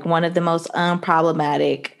thinking of like one of the most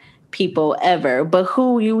unproblematic people ever, but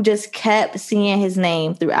who you just kept seeing his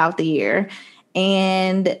name throughout the year.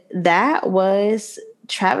 And that was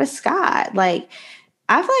Travis Scott. Like,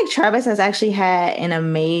 I feel like Travis has actually had an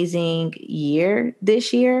amazing year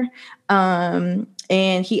this year. And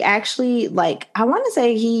he actually, like, I want to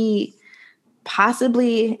say he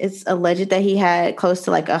possibly, it's alleged that he had close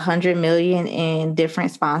to like 100 million in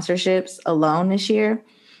different sponsorships alone this year,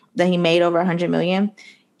 that he made over 100 million.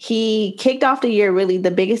 He kicked off the year, really,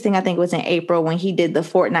 the biggest thing I think was in April when he did the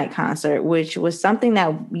Fortnite concert, which was something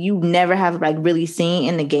that you never have like really seen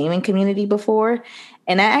in the gaming community before.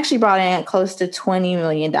 And that actually brought in close to $20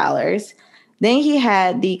 million. Then he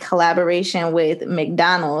had the collaboration with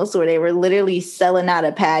McDonald's where they were literally selling out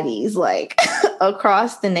of patties like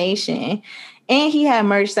across the nation. And he had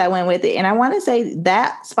merch that went with it. And I want to say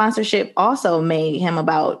that sponsorship also made him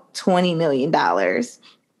about $20 million.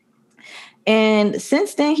 And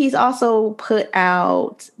since then, he's also put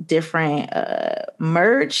out different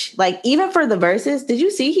merch, like even for the verses. Did you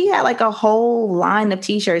see he had like a whole line of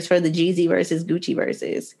T-shirts for the Jeezy versus Gucci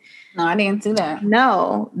verses? No, I didn't see that.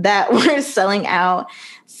 No, that were selling out.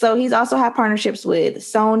 So he's also had partnerships with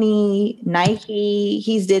Sony, Nike.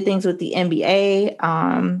 He's did things with the NBA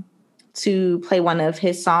to play one of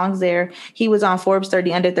his songs there. He was on Forbes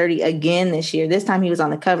 30 Under 30 again this year. This time he was on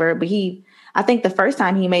the cover, but I think the first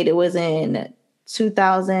time he made it was in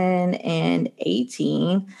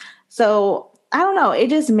 2018. So I don't know. It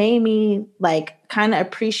just made me like kind of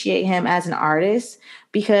appreciate him as an artist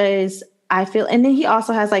because I feel, and then he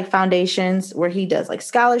also has like foundations where he does like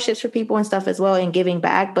scholarships for people and stuff as well and giving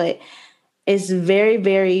back. But it's very,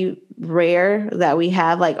 very rare that we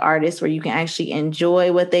have like artists where you can actually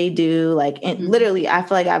enjoy what they do. Like, and literally, I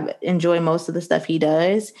feel like I've enjoyed most of the stuff he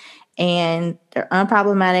does. And they're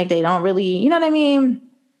unproblematic. They don't really, you know what I mean,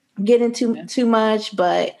 get into too much.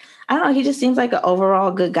 But I don't know. He just seems like an overall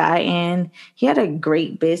good guy. And he had a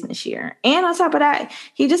great business year. And on top of that,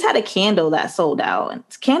 he just had a candle that sold out. And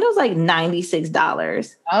candle's like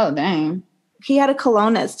 $96. Oh, dang. He had a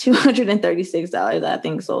cologne that's $236 that I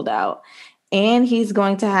think sold out. And he's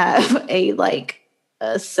going to have a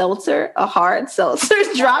hard seltzer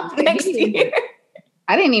drop next year.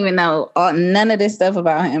 I didn't even know none of this stuff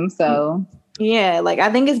about him. So yeah, like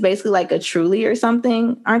I think it's basically like a Truly or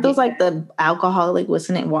something. Aren't those like the alcoholic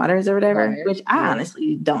Wissonant waters or whatever? Right. Which I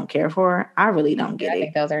honestly don't care for. I really don't get it. I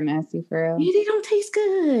think those are nasty for real. Yeah, they don't taste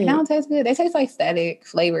good. They don't taste good. They taste like static,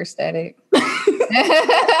 flavor static.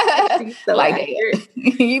 So like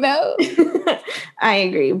you know. I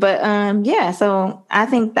agree. But yeah, so I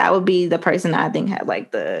think that would be the person I think had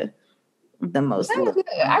like the most.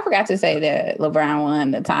 I forgot to say that LeBron won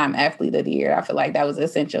the Time Athlete of the Year. I feel like that was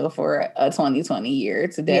essential for a 2020 year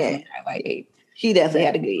to definitely highlight. He definitely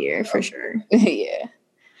had a good year for sure. Yeah.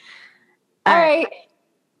 All right.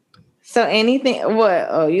 So anything, what?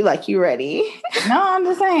 Oh, you ready? No, I'm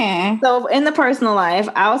just saying. So in the personal life,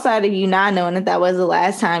 outside of you not knowing that was the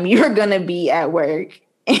last time you were going to be at work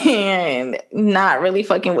and not really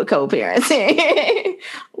fucking with co-parents,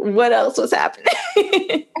 what else was happening?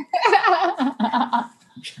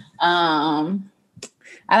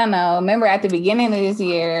 I don't know. Remember at the beginning of this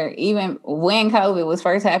year, even when COVID was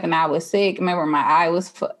first happening, I was sick. Remember my eye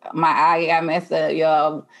got messed up,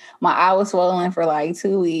 y'all. My eye was swollen for like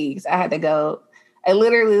 2 weeks. I had to go. It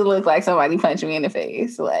literally looked like somebody punched me in the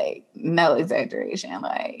face. Like, no exaggeration.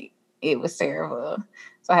 Like, it was terrible.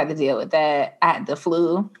 So I had to deal with that. I had the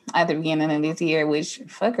flu at the beginning of this year, which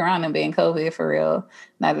fuck around and being COVID for real.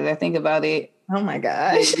 Now that I think about it. Oh my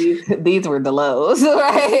gosh. These were the lows,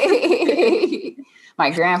 right?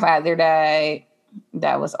 My grandfather died.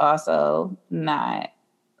 That was also not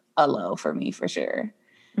a low for me for sure.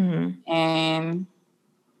 Mm-hmm. And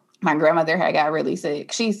my grandmother had got really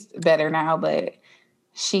sick. She's better now, but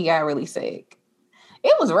she got really sick.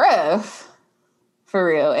 It was rough for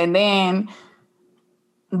real. And then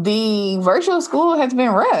the virtual school has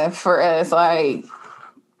been rough for us, like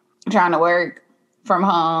trying to work from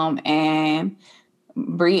home and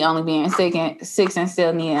Bree only being six and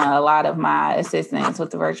still needing a lot of my assistance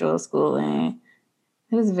with the virtual school. And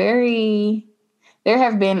it was there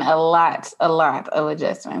have been a lot of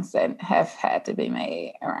adjustments that have had to be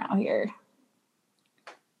made around here.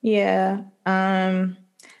 Yeah.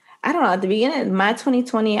 I don't know. At the beginning of my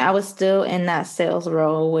 2020, I was still in that sales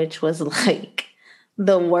role, which was like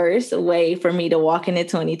the worst way for me to walk into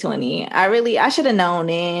 2020. I should have known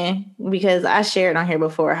then, because I shared on here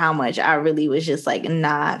before how much I really was just like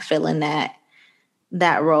not feeling that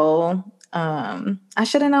role. I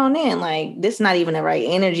should have known then, like, this is not even the right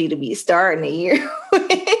energy to be starting the year with.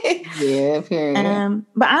 Yeah, period.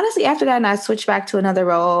 But honestly, after that, and I switched back to another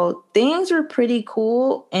role, things were pretty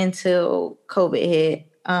cool until COVID hit.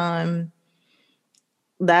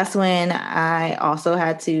 That's when I also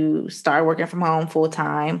had to start working from home full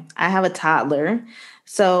time. I have a toddler,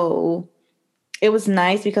 so it was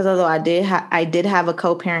nice because although I did have a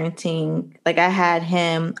co-parenting, like I had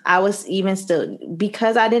him, I was even still,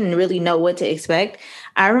 because I didn't really know what to expect.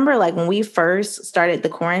 I remember like when we first started the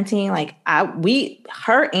quarantine, like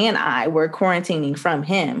her and I were quarantining from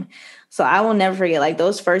him. So I will never forget, like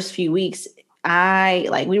those first few weeks,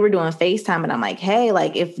 we were doing FaceTime and I'm like, hey,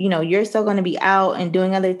 like if, you're still going to be out and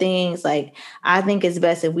doing other things, like I think it's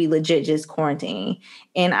best if we legit just quarantine.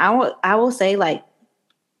 And I will say, like,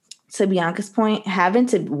 to Bianca's point, having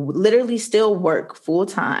to literally still work full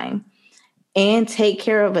time and take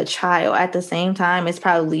care of a child at the same time is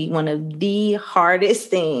probably one of the hardest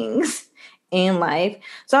things in life.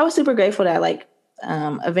 So I was super grateful that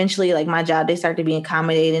eventually like my job, they started being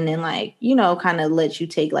accommodating and like, kind of let you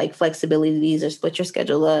take like flexibilities or split your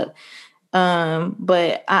schedule up.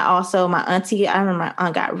 But my auntie, I remember my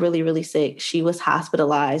aunt got really, really sick. She was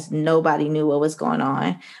hospitalized. Nobody knew what was going on.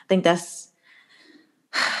 I think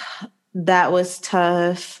that was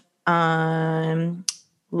tough.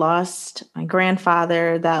 Lost my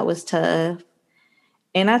grandfather. That was tough.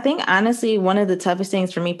 And I think, honestly, one of the toughest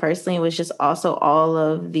things for me personally was just also all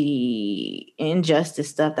of the injustice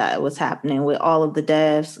stuff that was happening with all of the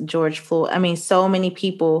deaths, George Floyd. I mean, so many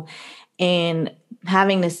people, and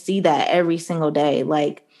having to see that every single day.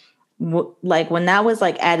 Like when that was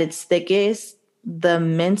like at its thickest, the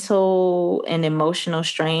mental and emotional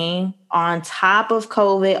strain on top of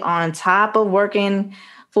COVID, on top of working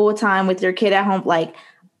full time with your kid at home. Like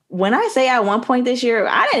when I say at one point this year,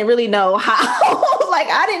 I didn't really know how, like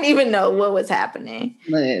I didn't even know what was happening.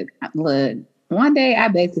 Look, one day I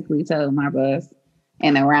basically told my boss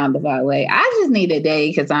in a roundabout way, I just need a day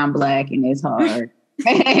because I'm Black and it's hard.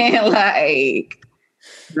 And like,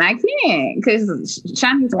 I can't, because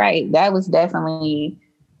Shani's right. That was definitely,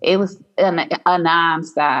 it was a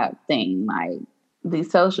nonstop thing. Like the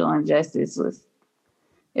social injustice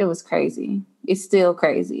was crazy. It's still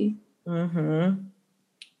crazy. Mm-hmm.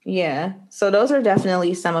 Yeah. So those are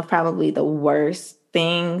definitely some of probably the worst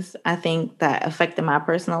things I think that affected my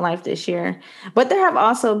personal life this year. But there have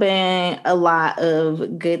also been a lot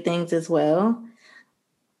of good things as well.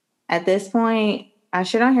 At this point, I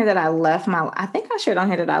shared on here that I left my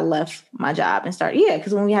job and started. Yeah,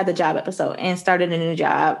 because when we had the job episode and started a new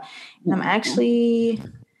job, and I'm actually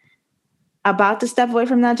about to step away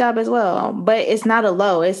from that job as well. But it's not a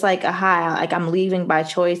low, it's like a high. Like I'm leaving by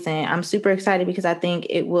choice, and I'm super excited because I think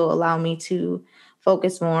it will allow me to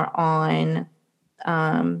focus more on,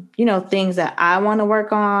 things that I want to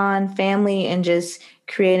work on, family, and just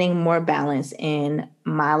creating more balance in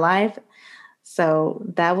my life. So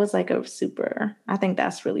that was like I think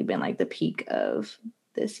that's really been like the peak of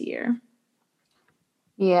this year.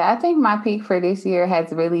 Yeah, I think my peak for this year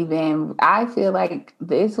has really been, I feel like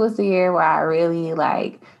this was the year where I really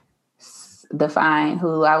like defined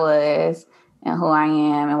who I was and who I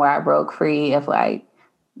am, and where I broke free of like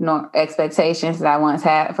expectations that I once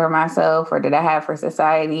had for myself or that I have for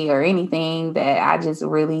society or anything, that I just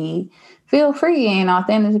really feel free and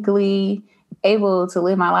authentically able to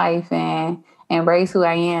live my life and embrace who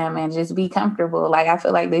I am and just be comfortable. Like I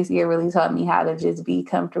feel like this year really taught me how to just be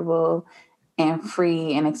comfortable and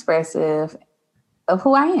free and expressive of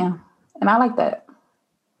who I am. And I like that.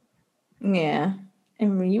 Yeah.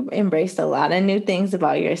 And you embraced a lot of new things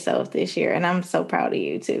about yourself this year. And I'm so proud of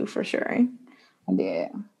you too, for sure. I did.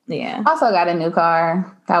 Yeah. Also got a new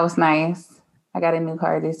car. That was nice. I got a new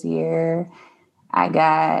car this year.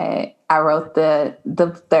 I wrote the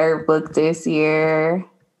third book this year.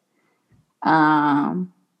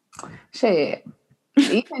 Shit.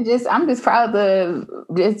 I'm just proud of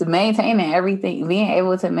just maintaining everything, being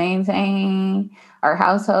able to maintain our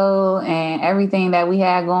household and everything that we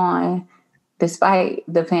had going despite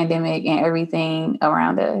the pandemic and everything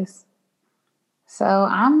around us. So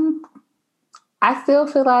I still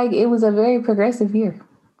feel like it was a very progressive year.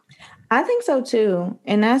 I think so too.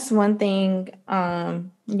 And that's one thing, I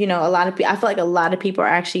feel like a lot of people are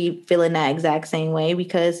actually feeling that exact same way,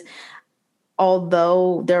 because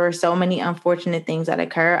although there are so many unfortunate things that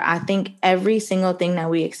occur, I think every single thing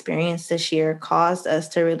that we experienced this year caused us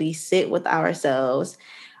to really sit with ourselves,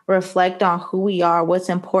 reflect on who we are, what's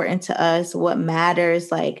important to us, what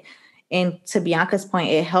matters. Like, and to Bianca's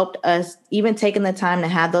point, it helped us, even taking the time to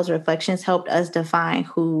have those reflections helped us define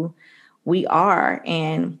who we are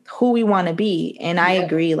and who we want to be. And I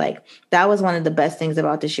agree, like that was one of the best things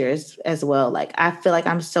about this year as well. Like, I feel like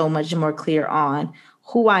I'm so much more clear on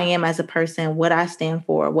who I am as a person, what I stand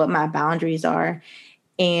for, what my boundaries are.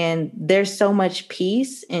 And there's so much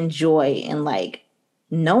peace and joy in like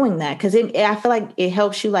knowing that, because I feel like it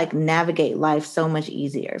helps you like navigate life so much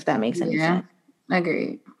easier, if that makes any sense.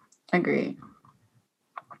 Agreed.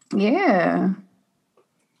 Yeah.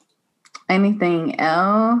 Anything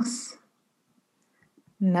else?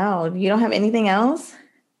 No, you don't have anything else?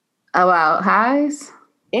 About highs?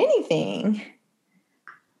 Anything.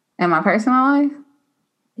 In my personal life?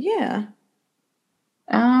 Yeah.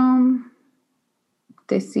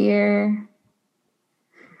 This year.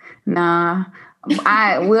 Nah. What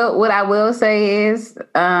I will say is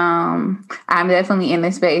I'm definitely in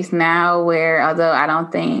the space now where, although I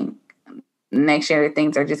don't think next year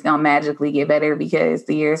things are just gonna magically get better because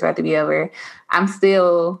the year is about to be over, I'm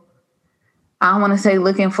still, I don't want to say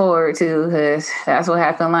looking forward to, because that's what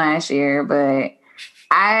happened last year, but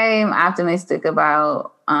I'm optimistic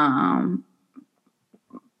about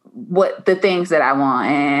what the things that I want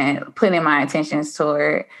and putting my intentions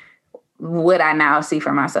toward what I now see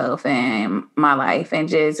for myself and my life, and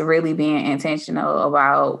just really being intentional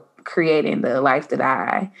about creating the life that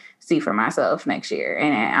I see for myself next year.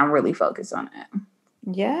 And I'm really focused on that.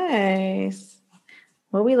 Yes.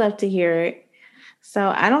 Well, we love to hear it.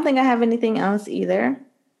 So I don't think I have anything else either.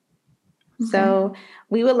 Okay. So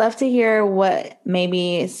we would love to hear what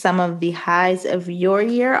maybe some of the highs of your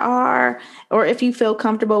year are, or if you feel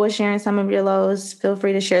comfortable with sharing some of your lows, feel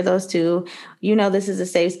free to share those too. You know, this is a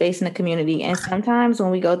safe space in the community. And sometimes when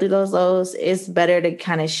we go through those lows, it's better to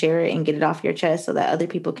kind of share it and get it off your chest so that other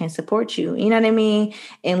people can support you. You know what I mean?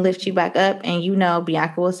 And lift you back up. And you know,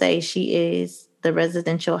 Bianca will say she is the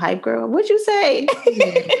residential hype girl. What'd you say?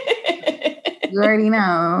 You already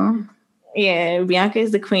know. Yeah, Bianca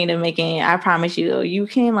is the queen of making, I promise you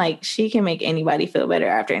can like, she can make anybody feel better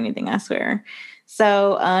after anything, I swear.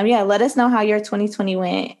 So, yeah, let us know how your 2020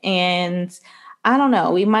 went. And I don't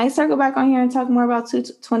know, we might circle back on here and talk more about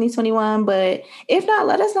 2021. But if not,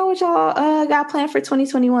 let us know what y'all got planned for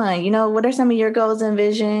 2021. You know, what are some of your goals and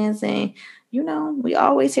visions? And, you know, we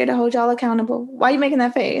always here to hold y'all accountable. Why are you making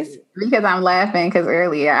that face? Because I'm laughing because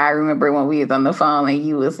earlier I remember when we was on the phone and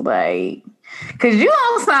you was like, because you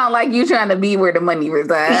don't sound like you trying to be where the money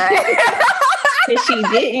resides. She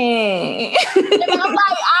didn't. And I'm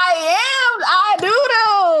like, I do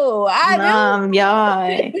though. I do.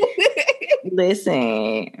 Y'all.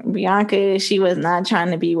 Listen, Bianca, she was not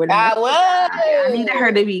trying to be where the money was. I needed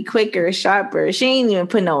her to be quicker, sharper. She ain't even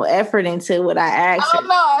put no effort into what I asked her.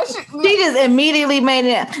 No, she just immediately made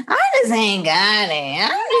it. I just ain't got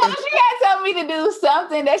it. She had told me to do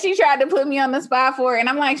something that she tried to put me on the spot for, and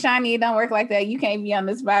I'm like, Shani, it don't work like that. You can't be on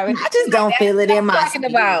the spot. I just don't feel it in my talking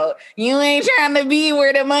about. You ain't trying to be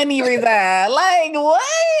where the money resides. Like what?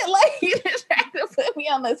 Like you just tried to put me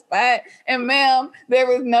on the spot, and ma'am, there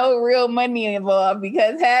was no real money involved,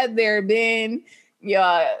 because had there been,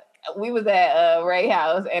 y'all, we was at Ray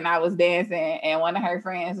house and I was dancing and one of her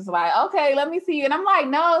friends was like, okay, let me see you. And I'm like,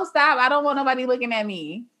 no, stop. I don't want nobody looking at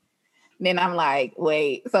me. Then I'm like,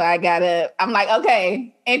 wait. So I got up. I'm like,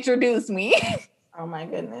 okay, introduce me. Oh my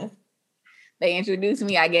goodness. They introduced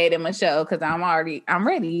me. I gave them a show because I'm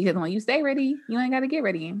ready. Because when you stay ready, you ain't got to get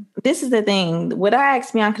ready. This is the thing. What I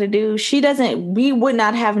asked Bianca to do, we would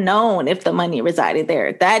not have known if the money resided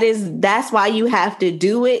there. That's why you have to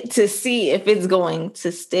do it to see if it's going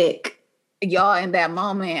to stick. Y'all, in that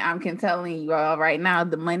moment, I'm telling you all right now,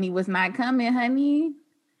 the money was not coming, honey.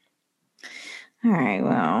 All right,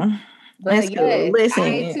 well. But yes, listen,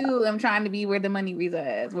 I too am trying to be where the money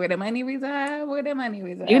resides. Where the money resides. Where the money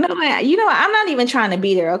resides. You know what? I'm not even trying to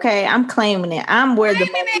be there. Okay, I'm claiming it. I'm where the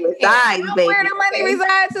money resides, baby. Where the money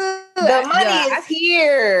resides too. The money is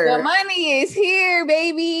here. The money is here,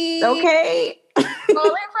 baby. Okay.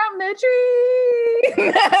 Falling from the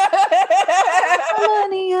tree.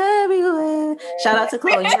 Money everywhere. Shout out to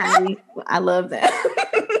Chloe and Heidi. I love that.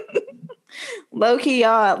 Low-key,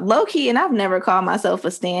 y'all. Low-key, and I've never called myself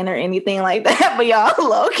a stan or anything like that, but y'all,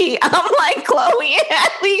 low-key, I'm like Chloe and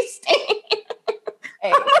Hadley stan.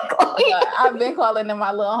 Hey, I've been calling them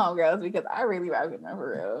my little homegirls because I really rock with them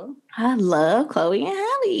for real. I love Chloe and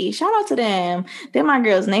Halle. Shout out to them. They're my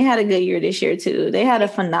girls, and they had a good year this year too. They had a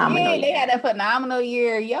phenomenal year. They had a phenomenal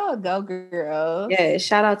year. Y'all go, girls. Yeah,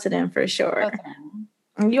 shout out to them for sure.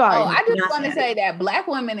 You are. I just want to say that Black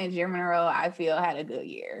women in general, I feel, had a good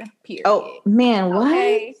year. Period. Oh man, what?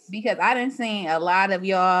 Okay? Because I didn't see a lot of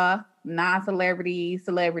y'all non-celebrity,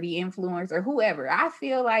 celebrity influencers, or whoever. I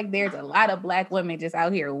feel like there's a lot of Black women just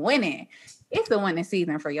out here winning. It's the winning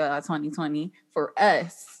season for y'all 2020 for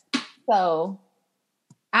us. So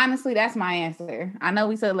honestly, that's my answer. I know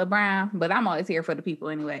we said LeBron, but I'm always here for the people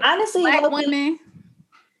anyway. Honestly, Black women,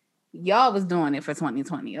 y'all was doing it for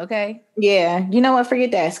 2020, okay? Yeah. You know what? Forget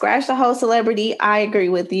that. Scratch the whole celebrity. I agree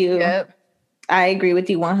with you. Yep. I agree with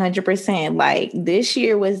you 100%. Like, this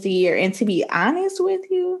year was the year. And to be honest with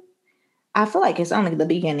you, I feel like it's only the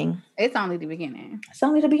beginning. It's only the beginning. It's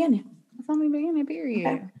only the beginning. It's only the beginning, period.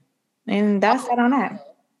 Okay. And that's that on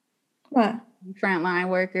that. What? Frontline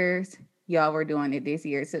workers, y'all were doing it this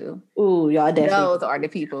year too. Ooh, y'all definitely. Those are the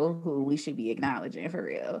people who we should be acknowledging for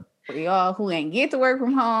real. For y'all who ain't get to work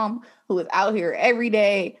from home, who is out here every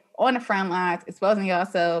day on the front lines, exposing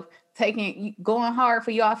yourself, going hard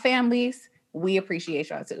for y'all families, we appreciate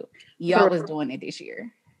y'all too. Y'all was doing it this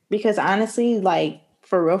year. Because honestly, like,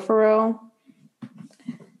 for real,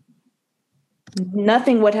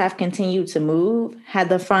 nothing would have continued to move had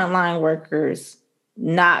the frontline workers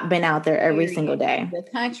not been out there every single day. The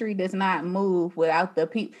country does not move without the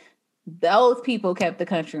people. Those people kept the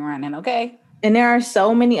country running, okay? And there are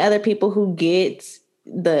so many other people who get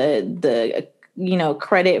the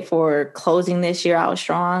credit for closing this year out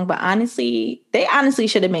strong. But honestly, they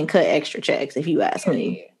should have been cut extra checks, if you ask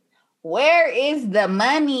me. Where is the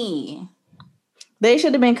money? They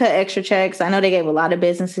should have been cut extra checks. I know they gave a lot of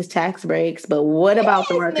businesses tax breaks, but what about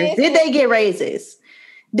the workers? Did they get raises?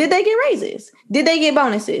 Did they get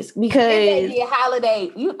bonuses? Because did they get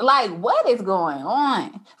holiday? What is going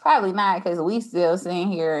on? Probably not, because we still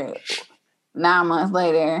sitting here 9 months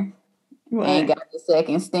later. Right. Ain't got the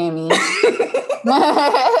second stimmy.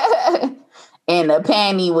 And a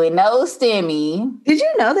panty with no stimmy. Did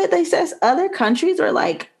you know that they said other countries are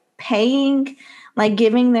like paying, like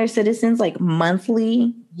giving their citizens like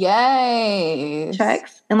monthly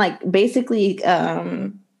checks and like basically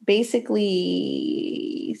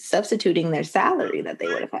substituting their salary that they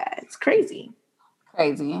would have had? It's crazy.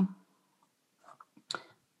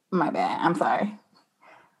 My bad. I'm sorry.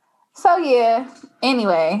 So yeah,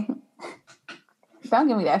 anyway, don't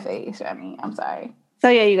give me that face, Shani. I'm sorry. So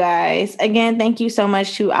yeah, you guys, again, thank you so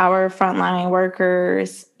much to our frontline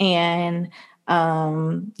workers and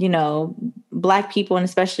Black people, and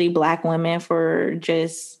especially Black women, for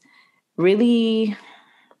just really,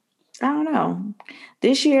 I don't know.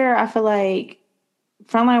 This year, I feel like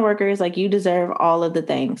frontline workers, like, you deserve all of the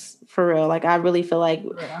things, for real. Like, I really feel like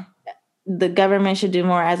the government should do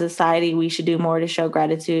more as a society. We should do more to show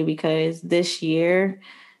gratitude, because this year,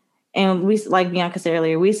 and we, like Bianca said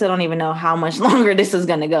earlier, we still don't even know how much longer this is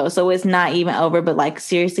going to go. So it's not even over, but like,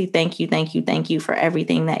 seriously, thank you for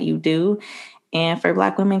everything that you do. And for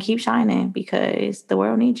Black women, keep shining, because the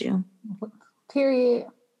world needs you. Period.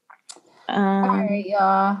 All right,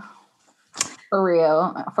 y'all. For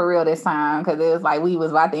real this time, because it was like we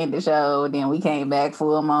was about to end the show, then we came back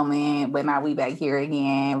for a moment, but now we back here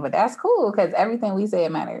again. But that's cool, because everything we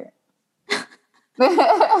said mattered.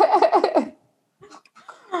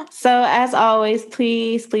 So as always,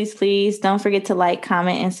 please don't forget to like,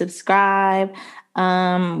 comment, and subscribe.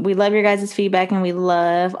 We love your guys' feedback, and we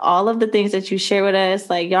love all of the things that you share with us.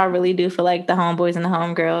 Like, y'all really do feel like the homeboys and the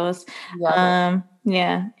homegirls.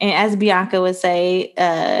 Yeah. And as Bianca would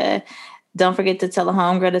say, don't forget to tell a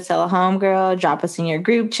homegirl to tell a homegirl. Drop us in your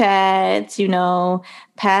group chats,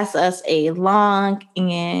 pass us along,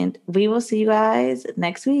 and we will see you guys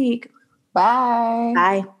next week. Bye.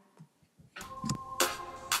 Bye.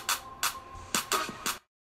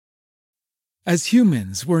 As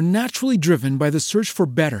humans, we're naturally driven by the search for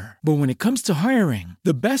better. But when it comes to hiring,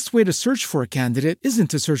 the best way to search for a candidate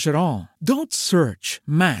isn't to search at all. Don't search,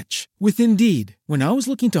 match with Indeed. When I was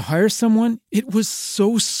looking to hire someone, it was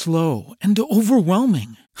so slow and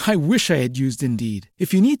overwhelming. I wish I had used Indeed.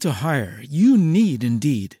 If you need to hire, you need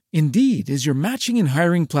Indeed. Indeed is your matching and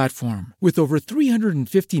hiring platform with over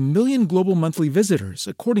 350 million global monthly visitors,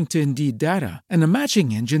 according to Indeed data, and a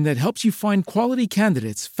matching engine that helps you find quality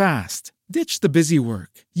candidates fast. Ditch the busy work.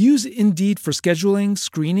 Use Indeed for scheduling,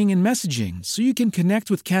 screening, and messaging so you can connect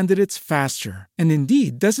with candidates faster. And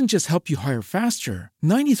Indeed doesn't just help you hire faster.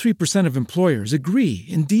 93% of employers agree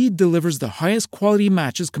Indeed delivers the highest quality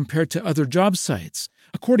matches compared to other job sites.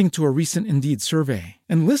 according to a recent Indeed survey.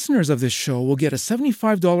 And listeners of this show will get a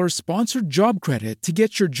 $75 sponsored job credit to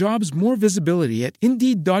get your jobs more visibility at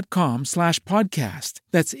Indeed.com/podcast.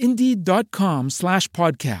 That's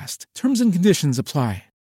Indeed.com/podcast. Terms and conditions apply.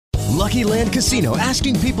 Lucky Land Casino,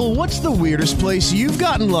 asking people, what's the weirdest place you've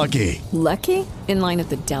gotten lucky? Lucky? In line at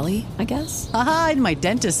the deli, I guess? Aha, in my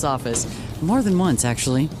dentist's office. More than once,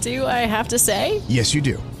 actually. Do I have to say? Yes, you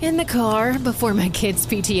do. In the car before my kids'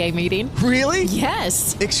 PTA meeting. Really?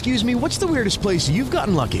 Yes. Excuse me, what's the weirdest place you've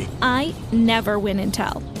gotten lucky? I never win and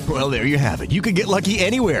tell. Well, there you have it. You can get lucky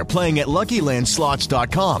anywhere, playing at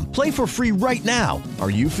LuckyLandSlots.com. Play for free right now. Are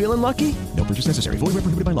you feeling lucky? No purchase necessary. Void where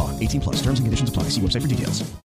prohibited by law. 18+. Terms and conditions apply. See website for details.